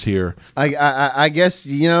compliance here. I guess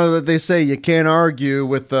you know that they say you can't argue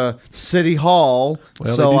with the city hall.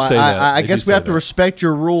 Well, so they do say that. I They guess do we say have to that. respect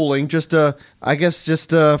your ruling. Just for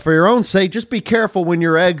your own sake, just be careful when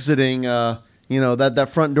you're exiting. That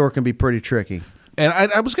front door can be pretty tricky. And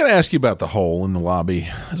I was going to ask you about the hole in the lobby.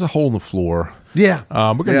 There's a hole in the floor. Yeah,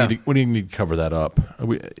 We're going to need to cover that up.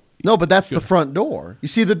 No, but that's the front door. You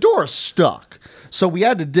see, the door is stuck. So we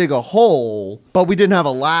had to dig a hole, but we didn't have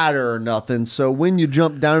a ladder or nothing. So when you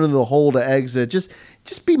jump down into the hole to exit, just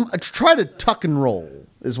try to tuck and roll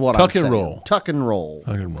is what I'm saying. Tuck and roll. Tuck and roll.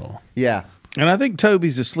 I can roll. Yeah. And I think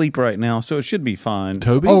Toby's asleep right now, so it should be fine.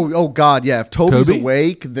 Toby? Oh God, yeah. If Toby's Toby?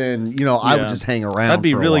 awake, then I would Yeah. just hang around. That'd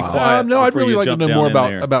be for a really while. quiet. No, I'd before really you like to jump know down more in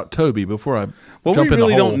there. about Toby before I Well, jump we in the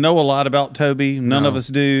really hole. don't know a lot about Toby. None of us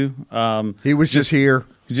do. He was just here.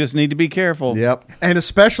 You just need to be careful. Yep. And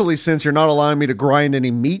especially since you're not allowing me to grind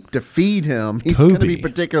any meat to feed him, he's going to be Toby.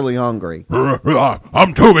 particularly hungry.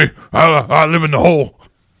 I'm Toby. I live in the hole.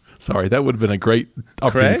 Sorry, that would have been a great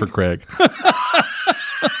opportunity for Craig.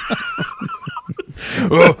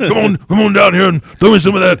 Come on down here and throw me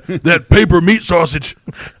some of that paper meat sausage.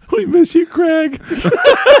 We miss you, Craig.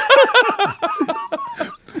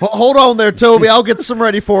 Hold on there, Toby. I'll get some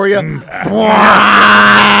ready for you.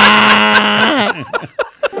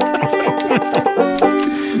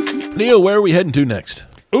 Neil, where are we heading to next?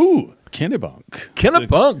 Ooh, Kennebunk.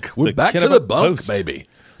 Kennebunk. We're the back to Kennebunk the bunk, Post. baby.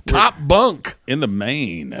 Top bunk In the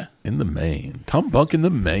Maine. in the Maine. Tom Bunk in the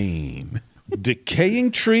Maine.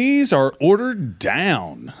 Decaying trees are ordered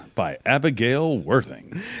down by Abigail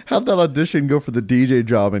Worthing. How'd that audition go for the DJ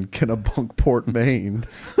job in Kennebunkport, Maine,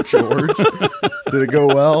 George? Did it go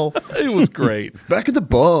well? It was great. Back in the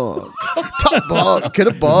bunk. Top bunk.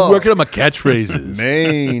 Kennebunk. Working on my catchphrases.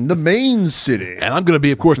 Maine. The Maine city. And I'm going to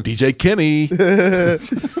be, of course, DJ Kenny.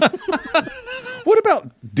 What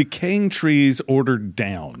about decaying trees ordered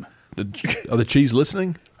down? Are the cheese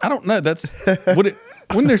listening? I don't know. That's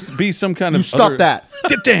wouldn't there be some kind of You stop other- that.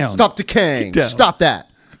 Get down. Stop decaying. Get down. Stop that.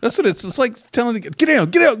 That's what it's like telling get down,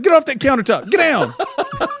 get out, get off that countertop, get down.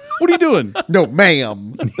 What are you doing? No,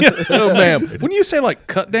 ma'am. No, ma'am. When you say like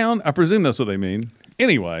cut down, I presume that's what they mean.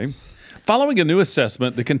 Anyway, following a new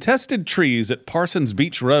assessment, the contested trees at Parsons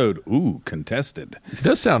Beach Road, contested. It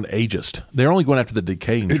does sound ageist. They're only going after the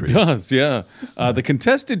decaying trees. It does, yeah. The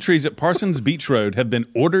contested trees at Parsons Beach Road have been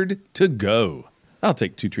ordered to go. I'll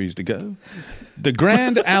take 2 trees to go. The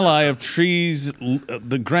Grand Alley of trees,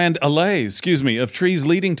 of trees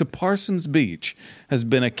leading to Parsons Beach has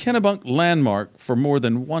been a Kennebunk landmark for more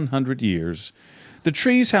than 100 years. The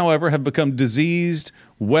trees, however, have become diseased,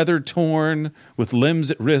 weather-torn, with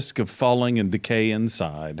limbs at risk of falling and decay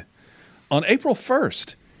inside. On April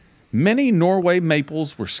 1st, Many Norway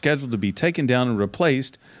maples were scheduled to be taken down and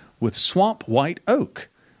replaced with swamp white oak.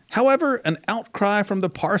 However, an outcry from the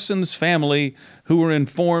Parsons family, who were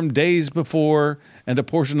informed days before, and a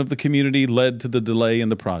portion of the community led to the delay in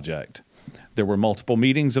the project. There were multiple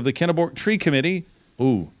meetings of the Kenneborg Tree Committee.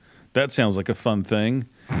 Ooh, that sounds like a fun thing.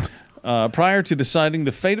 Prior to deciding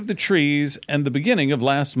the fate of the trees, and the beginning of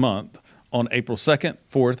last month, on April 2nd,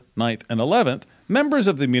 4th, 9th, and 11th, members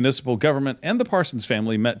of the municipal government and the Parsons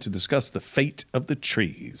family met to discuss the fate of the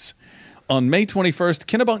trees. On May 21st,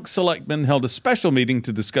 Kennebunk selectmen held a special meeting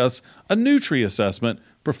to discuss a new tree assessment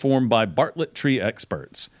performed by Bartlett tree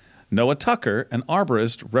experts. Noah Tucker, an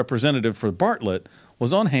arborist representative for Bartlett,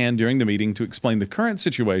 was on hand during the meeting to explain the current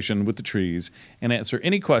situation with the trees and answer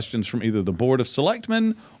any questions from either the Board of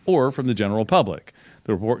Selectmen or from the general public.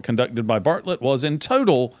 The report conducted by Bartlett was in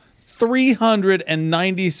total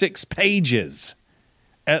 396 pages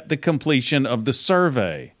at the completion of the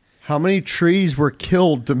survey. How many trees were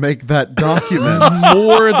killed to make that document?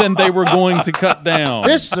 More than they were going to cut down.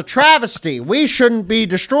 This is a travesty. We shouldn't be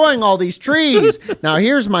destroying all these trees. Now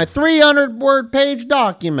here's my 300-word page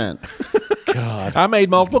document. God. I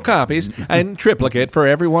made multiple copies and triplicate for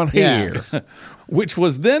everyone here. Yes. Which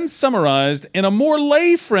was then summarized in a more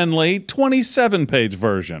lay-friendly 27-page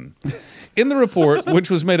version. In the report, which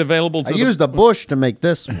was made available to I used a bush to make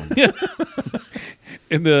this one.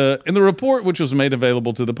 In the report, which was made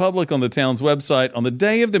available to the public on the town's website on the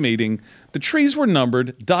day of the meeting, the trees were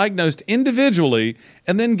numbered, diagnosed individually,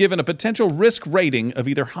 and then given a potential risk rating of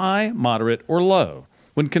either high, moderate, or low.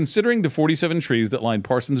 When considering the 47 trees that lined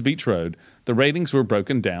Parsons Beach Road, the ratings were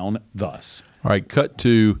broken down thus. All right, cut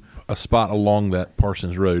to a spot along that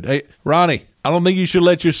Parsons Road. Hey, Ronnie, I don't think you should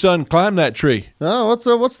let your son climb that tree. Oh,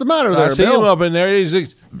 what's the matter there, I see him Bill? up in there.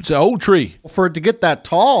 It's an old tree. For it to get that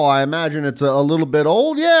tall, I imagine it's a little bit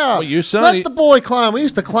old. Yeah. Well, your son, Let the boy climb. We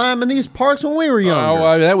used to climb in these parks when we were younger.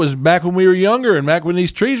 Oh, that was back when we were younger and back when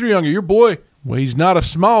these trees were younger. Your boy, well, he's not a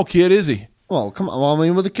small kid, is he? Well, come on. Well, I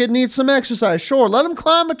mean, well, the kid needs some exercise. Sure, let him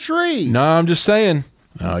climb a tree. No, I'm just saying.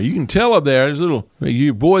 You can tell up there. There's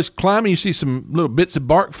your boy's climbing. You see some little bits of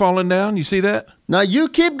bark falling down. You see that? Now, you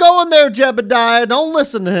keep going there, Jebediah. Don't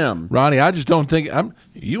listen to him. Ronnie, I just don't think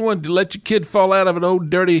you want to let your kid fall out of an old,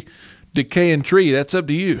 dirty, decaying tree. That's up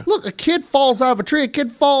to you. Look, a kid falls out of a tree. A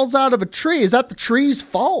kid falls out of a tree. Is that the tree's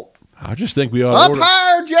fault? I just think we ought to Up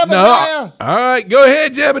higher, Jebediah. No. All right, go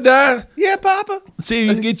ahead, Jebediah. Yeah, Papa. See if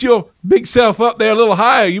you can get your big self up there a little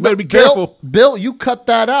higher. You better be careful. Bill, you cut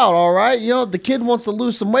that out, all right? You know, the kid wants to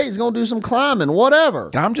lose some weight. He's going to do some climbing, whatever.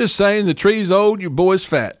 I'm just saying the tree's old, your boy's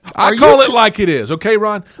fat. I call it like it is, okay,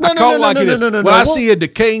 Ron? I call it like it is. When I see a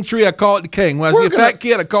decaying tree, I call it decaying. When I see a fat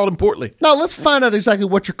kid, I call him portly. Now, let's find out exactly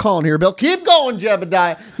what you're calling here, Bill. Keep going,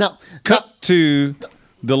 Jebediah. Now, Cut to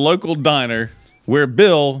the local diner where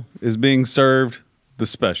Bill is being served the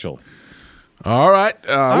special. All right.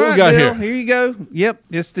 All What right, we got Bill, here? here you go. Yep,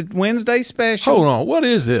 it's the Wednesday special. Hold on. What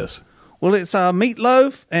is this? Well, it's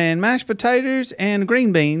meatloaf and mashed potatoes and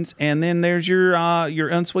green beans, and then there's your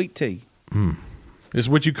unsweet tea. Is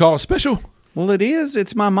what you call a special? Well, it is.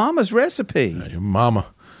 It's my mama's recipe. Your mama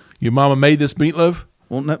made this meatloaf?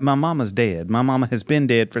 Well, no, my mama's dead. My mama has been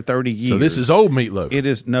dead for 30 years. So this is old meatloaf. It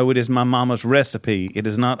is my mama's recipe. It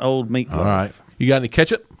is not old meatloaf. All right. You got any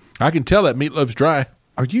ketchup? I can tell that meatloaf's dry.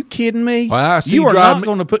 Are you kidding me? Well, I see you are dry not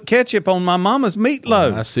going to put ketchup on my mama's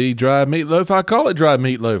meatloaf. I see dry meatloaf. I call it dry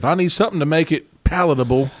meatloaf. I need something to make it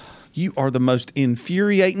palatable. You are the most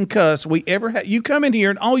infuriating cuss we ever had. You come in here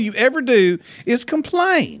and all you ever do is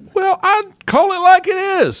complain. Well, I call it like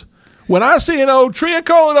it is. When I see an old tree, I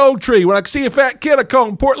call it old tree. When I see a fat kid, I call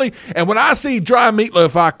him portly. And when I see dry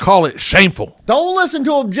meatloaf, I call it shameful. don't listen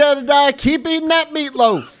to him, Jebediah. Keep eating that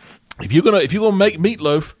meatloaf. If you're gonna make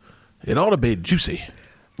meatloaf, it ought to be juicy.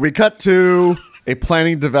 We cut to a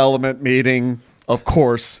planning development meeting. Of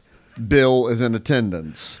course, Bill is in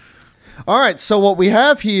attendance. All right, so what we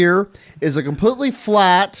have here is a completely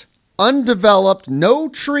flat, undeveloped, no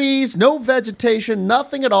trees, no vegetation,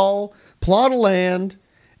 nothing at all, plot of land.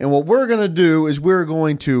 And what we're going to do is we're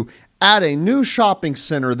going to add a new shopping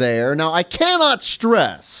center there. Now, I cannot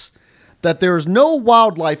stress that there's no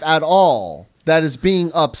wildlife at all that is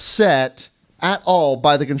being upset at all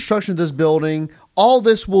by the construction of this building. All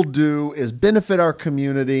this will do is benefit our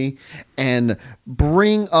community and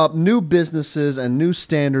bring up new businesses and new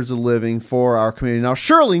standards of living for our community. Now,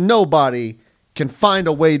 surely nobody can find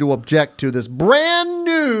a way to object to this brand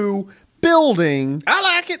new building. I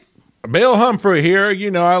like it. Bill Humphrey here.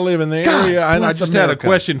 You know, I live in the God area, and I bless just had a America.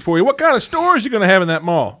 question for you. What kind of stores are you going to have in that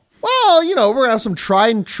mall? Well, you know, we're going to have some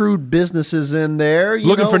tried and true businesses in there.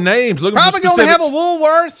 Looking for names. Looking Probably for going to specifics. have a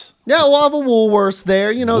Woolworths. Yeah, we'll have a Woolworths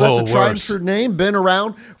there. You know, that's a tried and Woolworths. true name. Been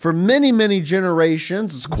around for many, many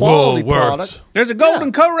generations. It's a quality Woolworths. product. There's a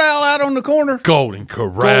Golden Corral out on the corner. Golden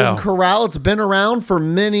Corral. Golden Corral. It's been around for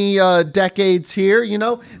many decades here. You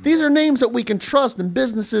know, these are names that we can trust and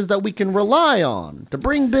businesses that we can rely on to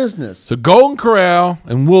bring business. So Golden Corral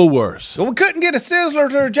and Woolworths. Well, we couldn't get a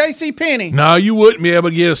Sizzlers or a J.C. Penney. No, you wouldn't be able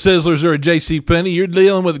to get a Sizzlers or a J.C. Penney. You're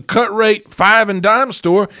dealing with a cut rate 5 and dime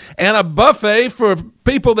store and a buffet for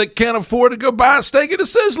people that can't afford to go buy a steak at a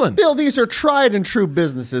Sizzling. Bill, these are tried and true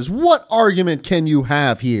businesses. What argument can you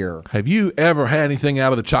have here? Have you ever had anything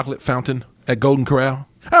out of the chocolate fountain at Golden Corral?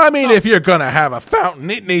 I mean, if you're going to have a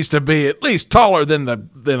fountain, it needs to be at least taller than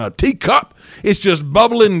a teacup. It's just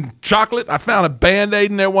bubbling chocolate. I found a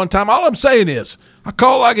Band-Aid in there one time. All I'm saying is, I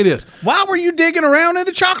call it like it is. Why were you digging around in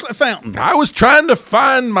the chocolate fountain? I was trying to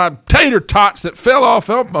find my tater tots that fell off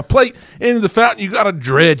my plate into the fountain. You got to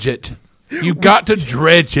dredge it. You got to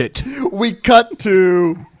dredge it. We cut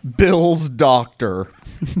to Bill's doctor.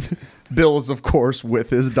 Bill is, of course,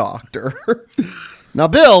 with his doctor. Now,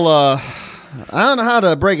 Bill, I don't know how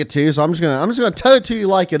to break it to you, so I'm just gonna tell it to you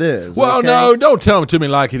like it is. Well, okay? no, don't tell it to me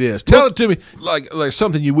like it is. Tell it to me like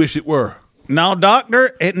something you wish it were. No,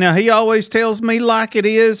 doctor. Now, he always tells me like it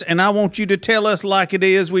is, and I want you to tell us like it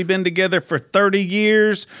is. We've been together for 30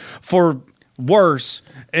 years, for worse,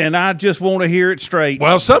 and I just want to hear it straight.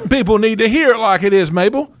 Well, some people need to hear it like it is,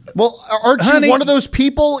 Mabel. Well, aren't Honey- you one of those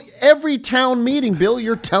people? Every town meeting, Bill,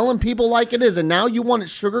 you're telling people like it is, and now you want it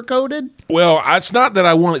sugar-coated? Well, it's not that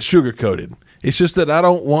I want it sugar-coated. It's just that I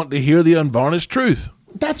don't want to hear the unvarnished truth.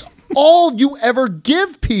 That's all you ever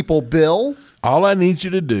give people, Bill. All I need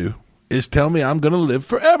you to do is tell me I'm going to live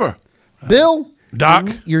forever. Bill, Doc?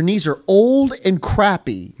 your knees are old and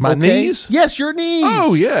crappy. My okay? knees? Yes, your knees.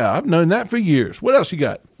 Oh, yeah, I've known that for years. What else you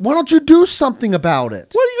got? Why don't you do something about it?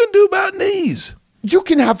 What are you going to do about knees? You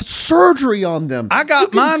can have surgery on them. I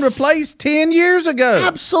got mine replaced 10 years ago.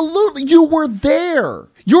 Absolutely. You were there.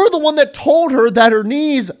 You're the one that told her that her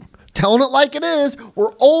knees, telling it like it is,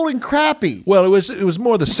 were old and crappy. Well, it was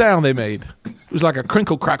more the sound they made. It was like a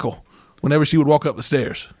crinkle crackle whenever she would walk up the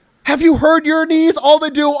stairs. Have you heard your knees? All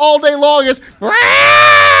they do all day long is...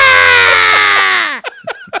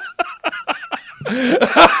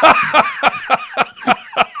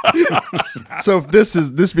 So if this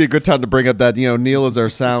would be a good time to bring up that, Neil is our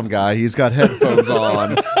sound guy. He's got headphones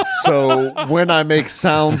on. So when I make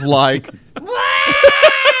sounds like...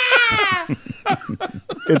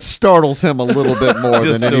 it startles him a little bit more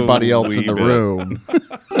Just than a anybody else in wee the bit. room.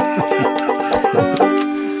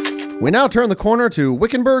 We now turn the corner to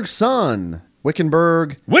Wickenburg Sun.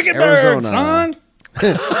 Wickenburg, Arizona. son.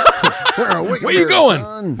 Where Where you going?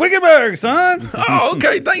 Son? Wickenburg, son. Oh,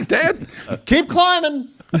 okay. Thanks, Dad. Keep climbing.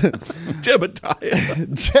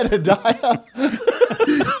 Jebediah. Jedediah.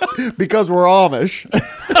 Because we're Amish.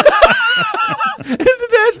 And the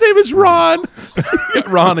dad's name is Ron.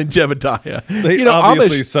 Ron and Jebediah. They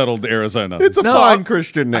obviously Amish, settled Arizona. It's a No, fine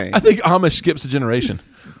Christian name. I think Amish skips a generation.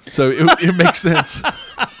 So it makes sense.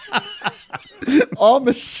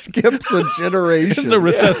 Amish skips a generation. It's a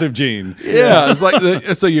recessive gene. Yeah, it's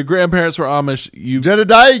like so your grandparents were Amish. You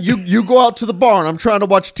Jedediah, you go out to the barn. I'm trying to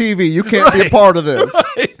watch TV. You can't be a part of this.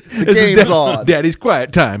 The This is game's on. Daddy's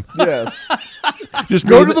quiet time. Yes. Just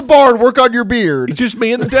Go me to and the barn, work on your beard. It's just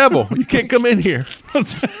me and the devil. You can't come in here.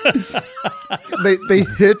 They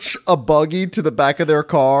hitch a buggy to the back of their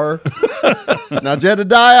car. Now,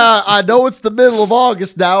 Jedediah, I know it's the middle of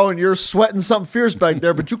August now, and you're sweating something fierce back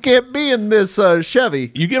there, but you can't be in this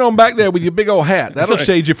Chevy. You get on back there with your big old hat. That'll Sorry.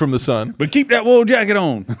 shade you from the sun. But keep that wool jacket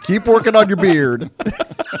on. Keep working on your beard.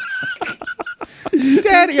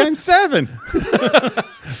 Daddy, I'm 7.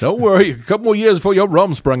 Don't worry. A couple more years before your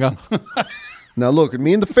rum sprung up. Now, look,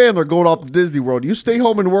 me and the family are going off to Disney World. You stay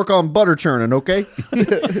home and work on butter churning, okay?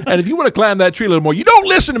 And if you want to climb that tree a little more, you don't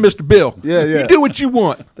listen to Mr. Bill. Yeah. You do what you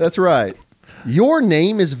want. That's right. Your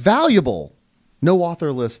name is valuable. No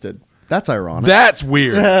author listed. That's ironic. That's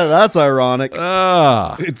weird. Yeah, that's ironic.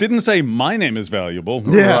 It didn't say my name is valuable.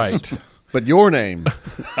 Yes. Right. But your name.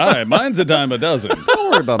 All right, mine's a dime a dozen.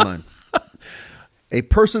 Don't worry about mine. A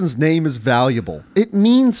person's name is valuable. It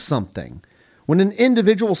means something. When an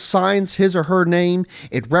individual signs his or her name,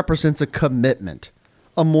 it represents a commitment,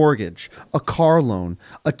 a mortgage, a car loan,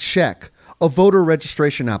 a check, a voter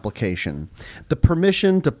registration application, the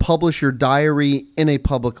permission to publish your diary in a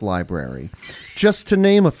public library, just to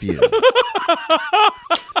name a few.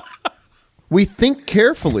 We think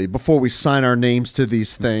carefully before we sign our names to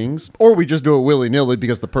these things, or we just do it willy-nilly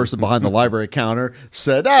because the person behind the library counter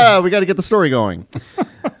said, we got to get the story going.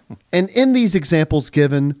 And in these examples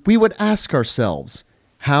given, we would ask ourselves,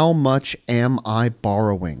 How much am I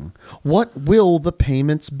borrowing? What will the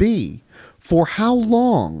payments be? For how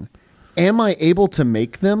long? Am I able to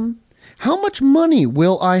make them? How much money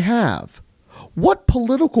will I have? What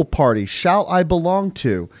political party shall I belong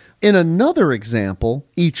to? In another example,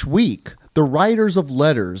 each week, the writers of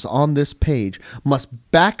letters on this page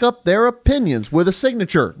must back up their opinions with a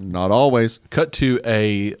signature. Not always. Cut to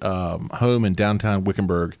a home in downtown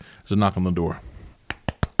Wickenburg. There's a knock on the door.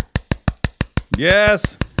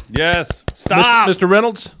 Yes. Stop. Mr.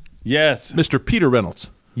 Reynolds? Yes. Mr. Peter Reynolds.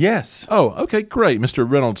 Yes. Oh, okay, great, Mr.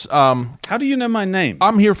 Reynolds. How do you know my name?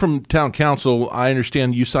 I'm here from town council. I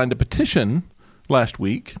understand you signed a petition last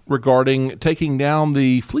week regarding taking down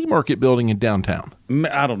the flea market building in downtown.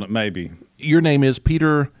 I don't know. Maybe. Your name is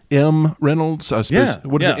Peter M. Reynolds, I suppose. Yeah,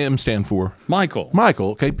 What does yeah. the M stand for? Michael.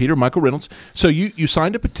 Okay, Peter Michael Reynolds. So you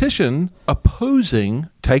signed a petition opposing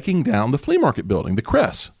taking down the flea market building, the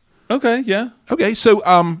Cress. Okay. Yeah. Okay, so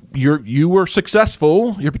you were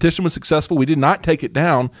successful. Your petition was successful. We did not take it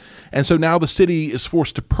down, and so now the city is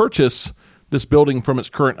forced to purchase this building from its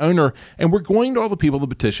current owner. And we're going to all the people in the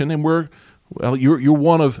petition, and you're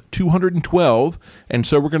one of 212, and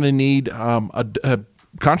so we're going to need a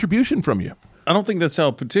contribution from you. I don't think that's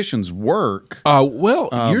how petitions work.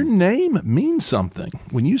 Your name means something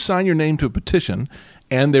when you sign your name to a petition,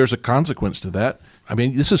 and there's a consequence to that. I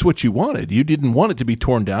mean, this is what you wanted. You didn't want it to be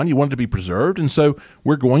torn down. You wanted it to be preserved. And so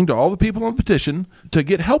we're going to all the people on the petition to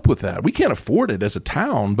get help with that. We can't afford it as a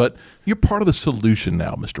town, but you're part of the solution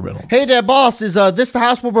now, Mr. Reynolds. Hey there, boss. Is this the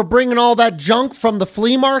house where we're bringing all that junk from the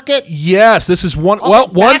flea market? Yes, this is one.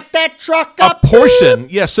 Back that truck a up. portion.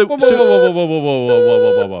 Yes. So, Whoa.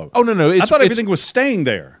 Oh no. I thought everything was staying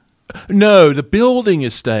there. No, the building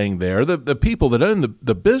is staying there. The people that own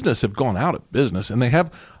the business have gone out of business, and they have.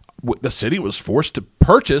 The city was forced to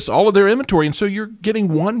purchase all of their inventory, and so you're getting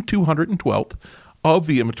 1/212th of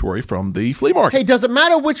the inventory from the flea market. Hey, does it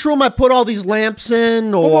matter which room I put all these lamps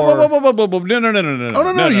in, or? Whoa. No.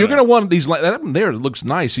 Oh no! You're going to want these. That one there looks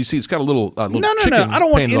nice. You see, it's got a little. No. I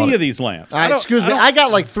don't want any of these lamps. All right, excuse me. I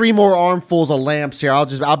got like 3 more armfuls of lamps here.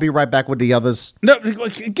 I'll be right back with the others. No,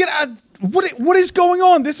 get out. What is going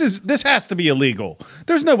on? This has to be illegal.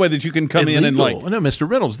 There's no way that you can come in and like. No, Mr.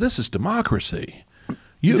 Reynolds, this is democracy.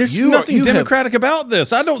 There's nothing democratic about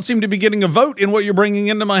this. I don't seem to be getting a vote in what you're bringing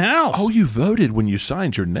into my house. Oh, you voted when you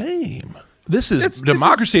signed your name. This is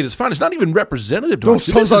democracy at its finest. It's not even representative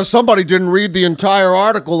democracy. Somebody didn't read the entire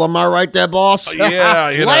article. Am I right there, boss?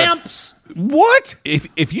 Yeah. Lamps. What?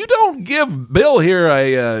 If you don't give Bill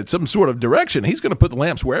here some sort of direction, he's going to put the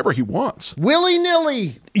lamps wherever he wants.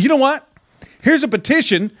 Willy-nilly. You know what? Here's a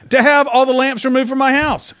petition to have all the lamps removed from my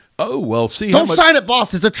house. Oh, well, see. Don't sign it,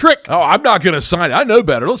 boss. It's a trick. Oh, I'm not going to sign it. I know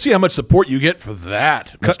better. Let's see how much support you get for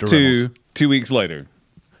that, Cut Mr. to Reynolds. 2 weeks later.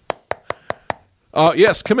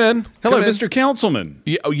 Yes, come in. Hello, Come in. Mr. Councilman.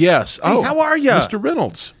 Yes. Hey, how are ya? Mr.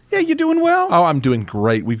 Reynolds. Yeah, you doing well? Oh, I'm doing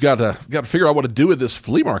great. We've got to figure out what to do with this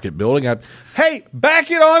flea market building. Hey,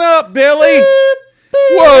 back it on up, Billy.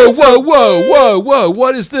 Whoa.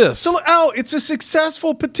 What is this? So, it's a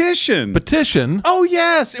successful petition. Petition? Oh,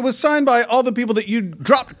 yes. It was signed by all the people that you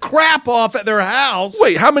dropped crap off at their house.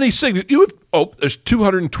 Wait, how many signatures? There's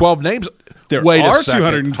 212 names. There Wait are a second.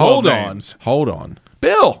 212 names. Hold on.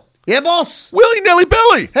 Bill. Yeah, boss. Willy-nilly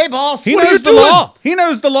Billy. Hey, boss. He What are knows you the doing? law. He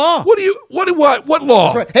knows the law. What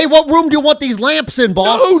law? Right. Hey, what room do you want these lamps in,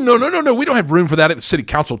 boss? No. We don't have room for that at the city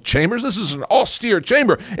council chambers. This is an austere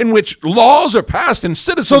chamber in which laws are passed and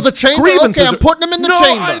citizens' So the chamber? grievances Okay, I'm putting them in the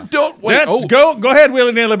chamber. I don't. Wait. Go ahead,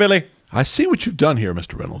 Willy-nilly Billy. I see what you've done here,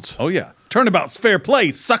 Mr. Reynolds. Oh, yeah. Turnabout's fair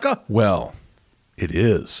play, sucker. Well, it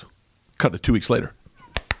is. Cut to 2 weeks later.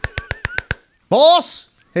 Boss.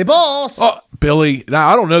 Hey, boss. Oh, Billy, now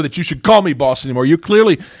I don't know that you should call me boss anymore. You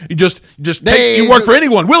just Hey, you work for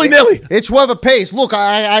anyone, willy-nilly. It's whoever pays. Look,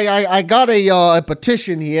 I got a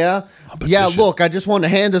petition here. Yeah, look, I just wanted to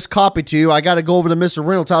hand this copy to you. I got to go over to Mr.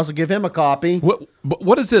 Reynolds' house and give him a copy.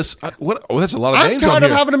 What is this? That's a lot of I'm names on tired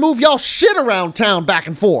here. of having to move y'all shit around town back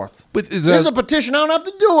and forth. But This is a petition. I don't have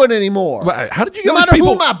to do it anymore. How did you get No those matter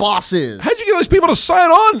people? who my boss is. How'd you get those people to sign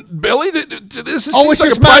on, Billy? This is Oh, it's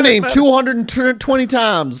seems just like a my private name matter. 220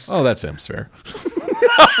 times. Oh, that seems fair.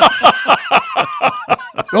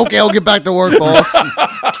 Okay, I'll get back to work, boss.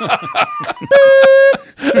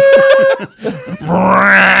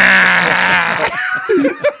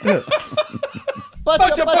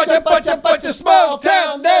 Bunch of small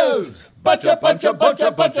town news. Bunch of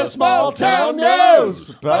small town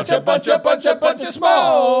news. Bunch of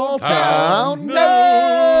small town news.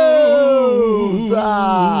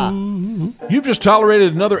 You've just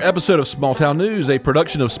tolerated another episode of Small Town News, a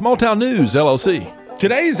production of Small Town News, LLC.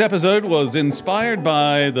 Today's episode was inspired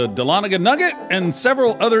by the Dahlonega Nugget and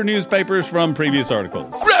several other newspapers from previous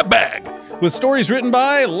articles. Grab bag. With stories written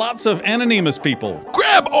by lots of anonymous people.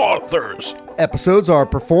 Grab authors. Episodes are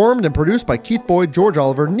performed and produced by Keith Boyd, George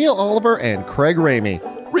Oliver, Neil Oliver, and Craig Ramey.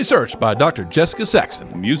 Researched by Dr. Jessica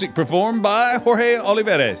Saxon. Music performed by Jorge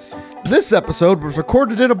Olivares. This episode was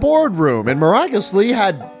recorded in a boardroom and miraculously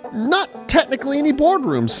had not technically any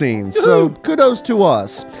boardroom scenes, so kudos to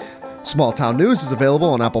us. Small Town News is available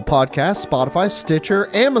on Apple Podcasts, Spotify, Stitcher,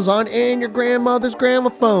 Amazon, and your grandmother's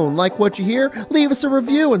gramophone. Like what you hear? Leave us a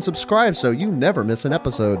review and subscribe so you never miss an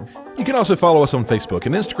episode. You can also follow us on Facebook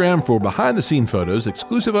and Instagram for behind-the-scene photos,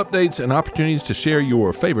 exclusive updates, and opportunities to share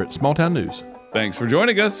your favorite small town news. Thanks for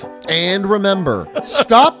joining us. And remember,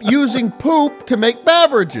 stop using poop to make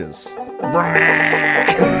beverages.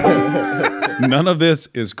 None of this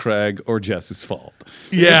is Craig or Jess's fault.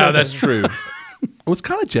 Yeah, that's true. It was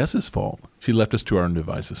kind of Jess's fault. She left us to our own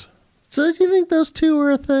devices. So do you think those two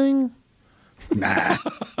are a thing? Nah.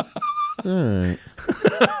 All right.